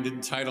blind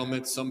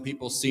entitlement some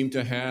people seem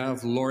to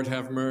have, Lord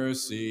have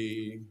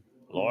mercy.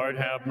 Lord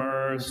have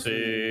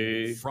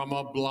mercy. From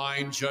a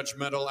blind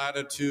judgmental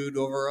attitude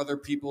over other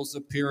people's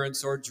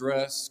appearance or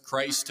dress,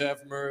 Christ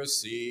have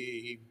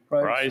mercy.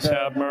 Christ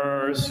have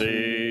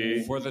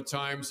mercy. For the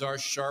times our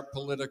sharp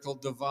political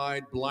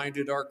divide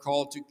blinded our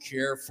call to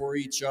care for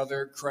each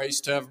other,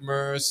 Christ have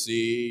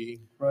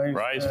mercy.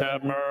 Christ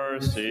have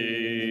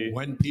mercy.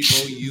 When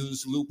people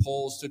use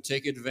loopholes to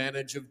take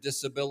advantage of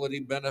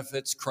disability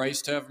benefits,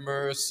 Christ have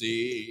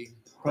mercy.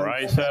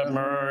 Christ have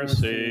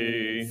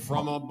mercy.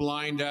 From a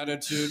blind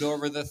attitude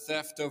over the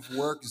theft of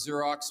work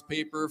Xerox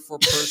paper for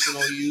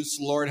personal use,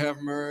 Lord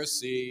have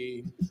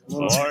mercy.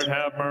 Lord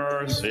have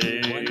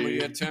mercy. When we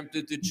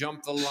attempted to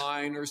jump the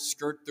line or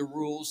skirt the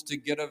rules to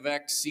get a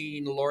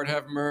vaccine, Lord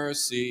have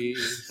mercy.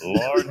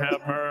 Lord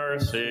have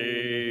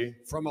mercy.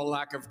 From a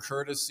lack of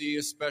courtesy,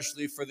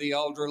 especially for the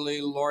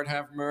elderly, Lord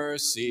have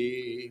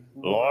mercy.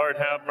 Lord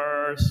have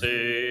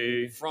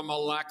mercy. From a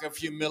lack of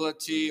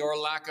humility or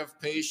lack of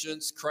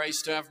patience,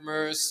 Christ have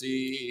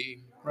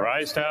mercy.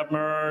 Christ have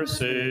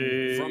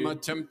mercy. From a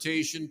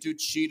temptation to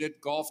cheat at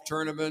golf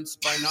tournaments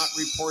by not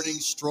reporting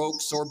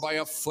strokes or by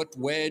a foot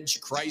wedge,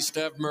 Christ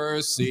have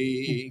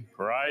mercy.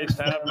 Christ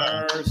have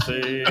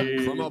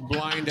mercy. From a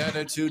blind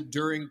attitude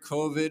during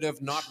COVID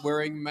of not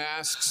wearing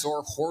masks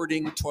or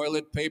hoarding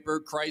toilet paper,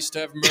 Christ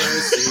have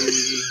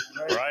mercy.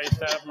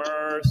 Christ have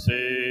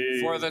mercy.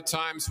 For the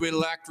times we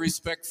lacked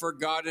respect for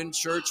God and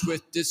church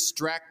with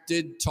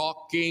distracted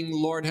talking,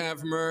 Lord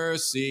have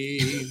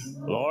mercy.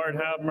 Lord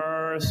have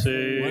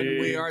mercy. When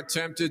we are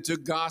tempted to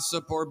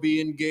gossip or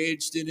be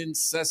engaged in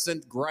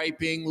incessant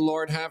griping,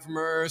 Lord have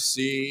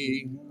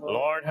mercy.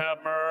 Lord have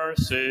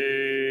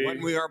mercy.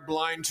 When we are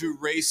blind to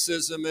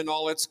racism in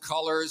all its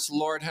colors,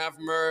 Lord have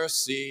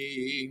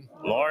mercy.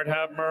 Lord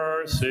have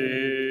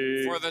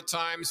mercy. For the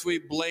times we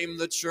blame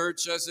the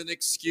church as an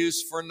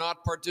excuse for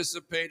not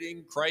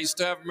participating, Christ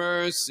have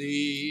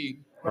mercy.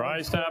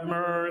 Christ have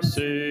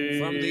mercy.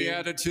 From the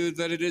attitude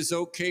that it is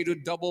okay to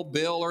double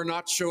bill or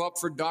not show up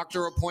for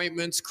doctor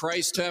appointments,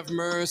 Christ have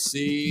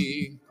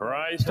mercy.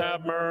 Christ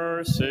have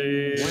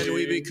mercy. When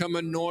we become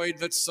annoyed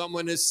that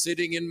someone is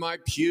sitting in my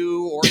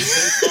pew or think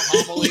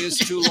the homily is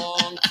too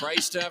long,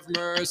 Christ have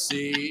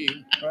mercy.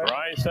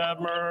 Christ have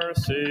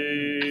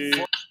mercy.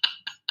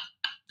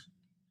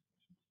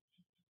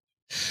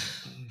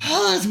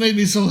 Oh, it's made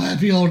me so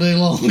happy all day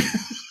long.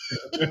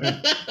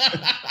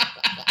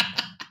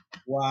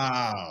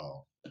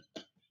 Wow.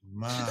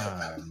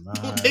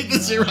 Don't take the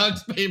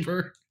Xerox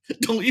paper.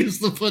 Don't use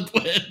the foot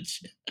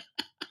wedge.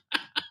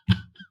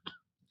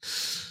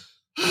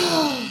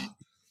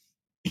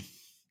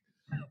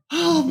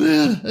 Oh,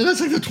 man. And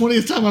that's like the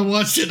 20th time I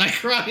watched it, and I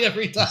cry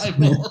every time.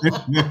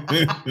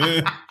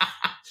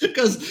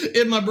 Because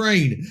in my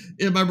brain,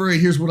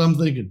 here's what I'm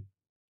thinking.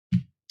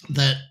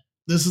 that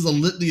this is a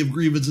litany of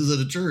grievances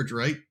at a church,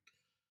 right?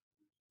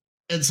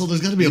 And so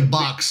there's got to be a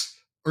box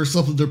or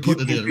something they're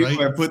putting it in, right?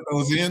 People have put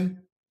those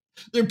in.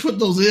 They're putting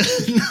those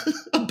in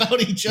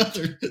about each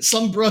other.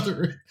 Some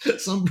brother at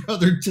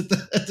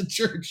the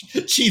church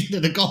cheated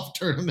in a golf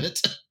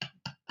tournament.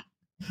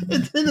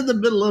 And then in the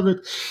middle of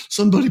it,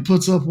 somebody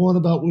puts up one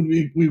about when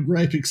we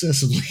gripe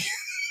excessively.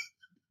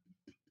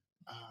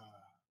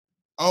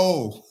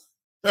 So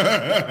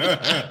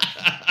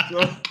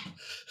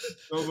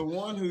the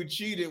one who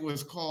cheated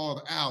was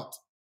called out,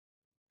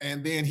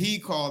 and then he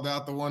called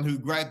out the one who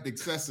griped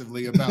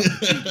excessively about the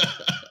cheating.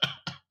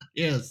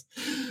 Yes.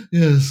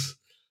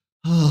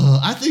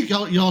 I think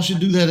y'all should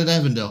do that at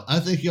Avondale. I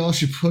think y'all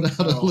should put out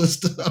a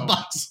list of a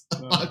box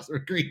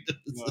of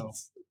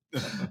grievances.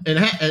 And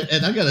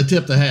I got to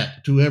tip the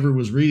hat to whoever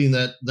was reading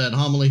that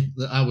homily.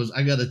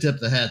 I got to tip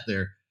the hat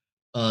there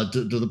to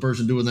the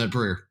person doing that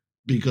prayer,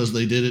 because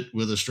they did it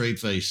with a straight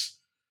face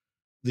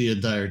the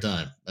entire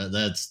time.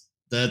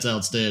 That's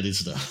outstanding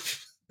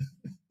stuff.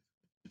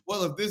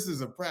 Well, if this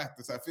is a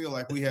practice, I feel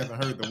like we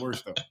haven't heard the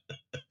worst of it.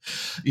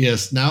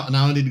 Yes. Now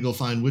I need to go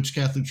find which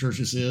Catholic church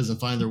this is and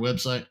find their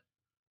website,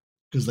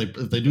 because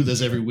if they do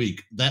this every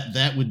week,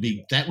 that would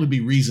be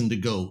reason to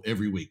go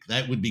every week.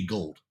 That would be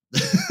gold.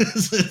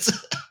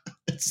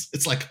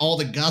 It's like all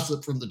the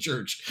gossip from the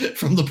church,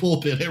 from the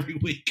pulpit every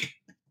week.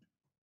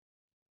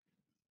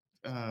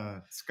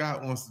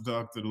 Scott wants to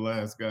talk to the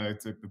last guy who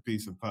took the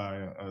piece of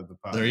pie. The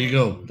pie. There you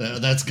go.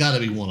 That's got to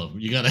be one of them.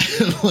 You got to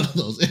have one of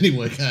those.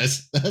 Anyway,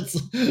 guys, that's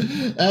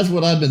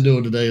what I've been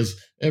doing today.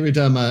 Is every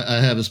time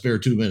I have a spare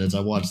 2 minutes, I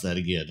watch that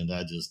again, and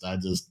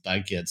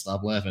I can't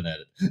stop laughing at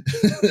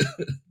it.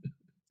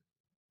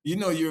 You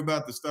know, you're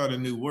about to start a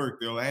new work.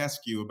 They'll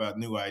ask you about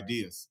new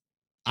ideas.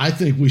 I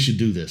think we should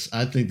do this.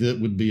 I think that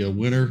would be a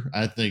winner.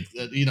 I think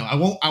that,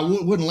 I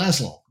wouldn't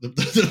last long.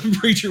 The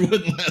preacher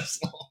wouldn't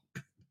last long.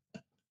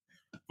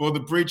 For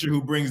the preacher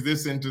who brings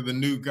this into the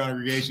new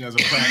congregation as a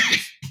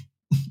practice.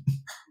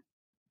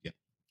 Yeah.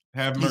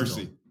 Have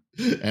mercy.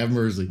 Have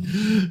mercy.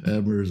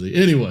 Have mercy.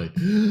 Anyway,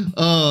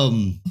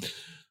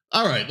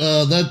 all right.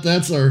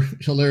 That's our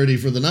hilarity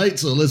for the night.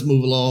 So let's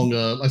move along.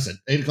 Like I said,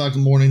 8 o'clock in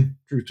the morning,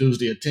 Truth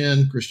Tuesday at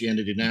 10,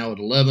 Christianity Now at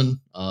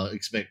 11.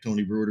 Expect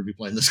Tony Brewer to be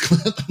playing this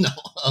clip.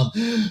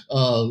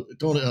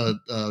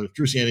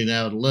 Christianity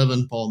Now at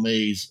 11, Paul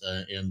Mays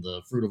and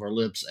the Fruit of Our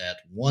Lips at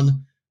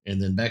 1. And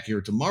then back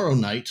here tomorrow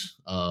night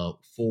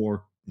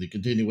for the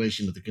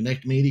continuation of the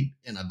Connect meeting.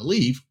 And I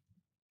believe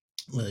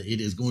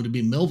it is going to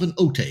be Melvin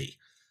Ote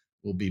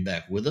will be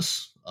back with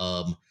us.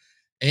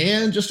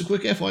 And just a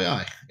quick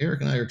FYI,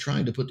 Eric and I are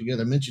trying to put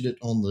together, I mentioned it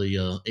on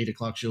the 8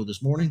 o'clock show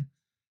this morning.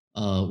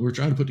 We're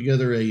trying to put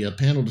together a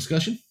panel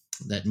discussion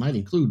that might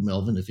include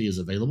Melvin, if he is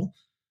available,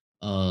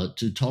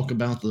 to talk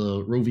about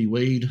the Roe v.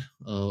 Wade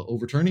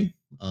overturning,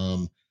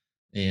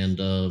 and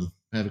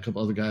have a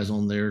couple other guys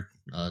on there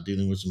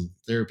dealing with some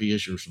therapy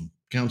issues, some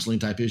counseling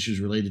type issues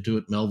related to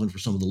it. Melvin for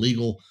some of the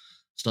legal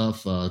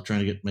stuff, trying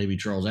to get maybe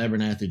Charles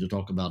Abernathy to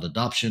talk about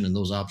adoption and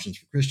those options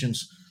for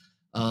Christians.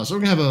 So we're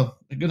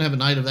gonna have a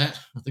night of that.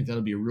 I think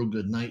that'll be a real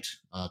good night.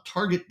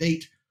 Target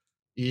date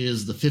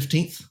is the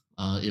 15th.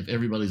 If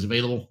everybody's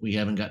available, we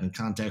haven't gotten in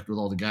contact with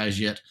all the guys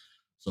yet,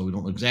 so we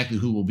don't know exactly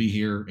who will be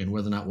here and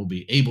whether or not we'll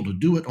be able to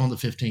do it on the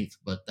 15th.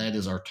 But that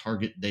is our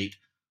target date.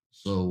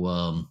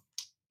 So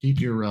keep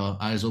your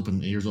eyes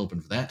open, ears open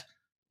for that,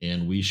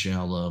 and we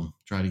shall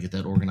try to get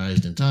that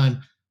organized in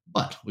time.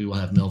 But we will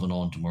have Melvin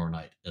on tomorrow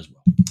night as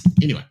well.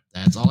 Anyway,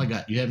 that's all I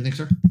got. You have anything,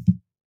 sir?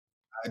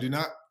 I do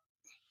not.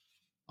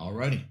 All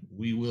righty.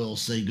 We will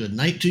say good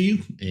night to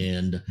you.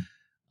 And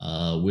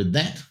with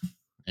that,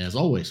 as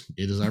always,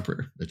 it is our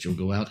prayer that you'll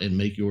go out and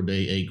make your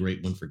day a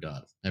great one for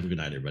God. Have a good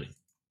night, everybody.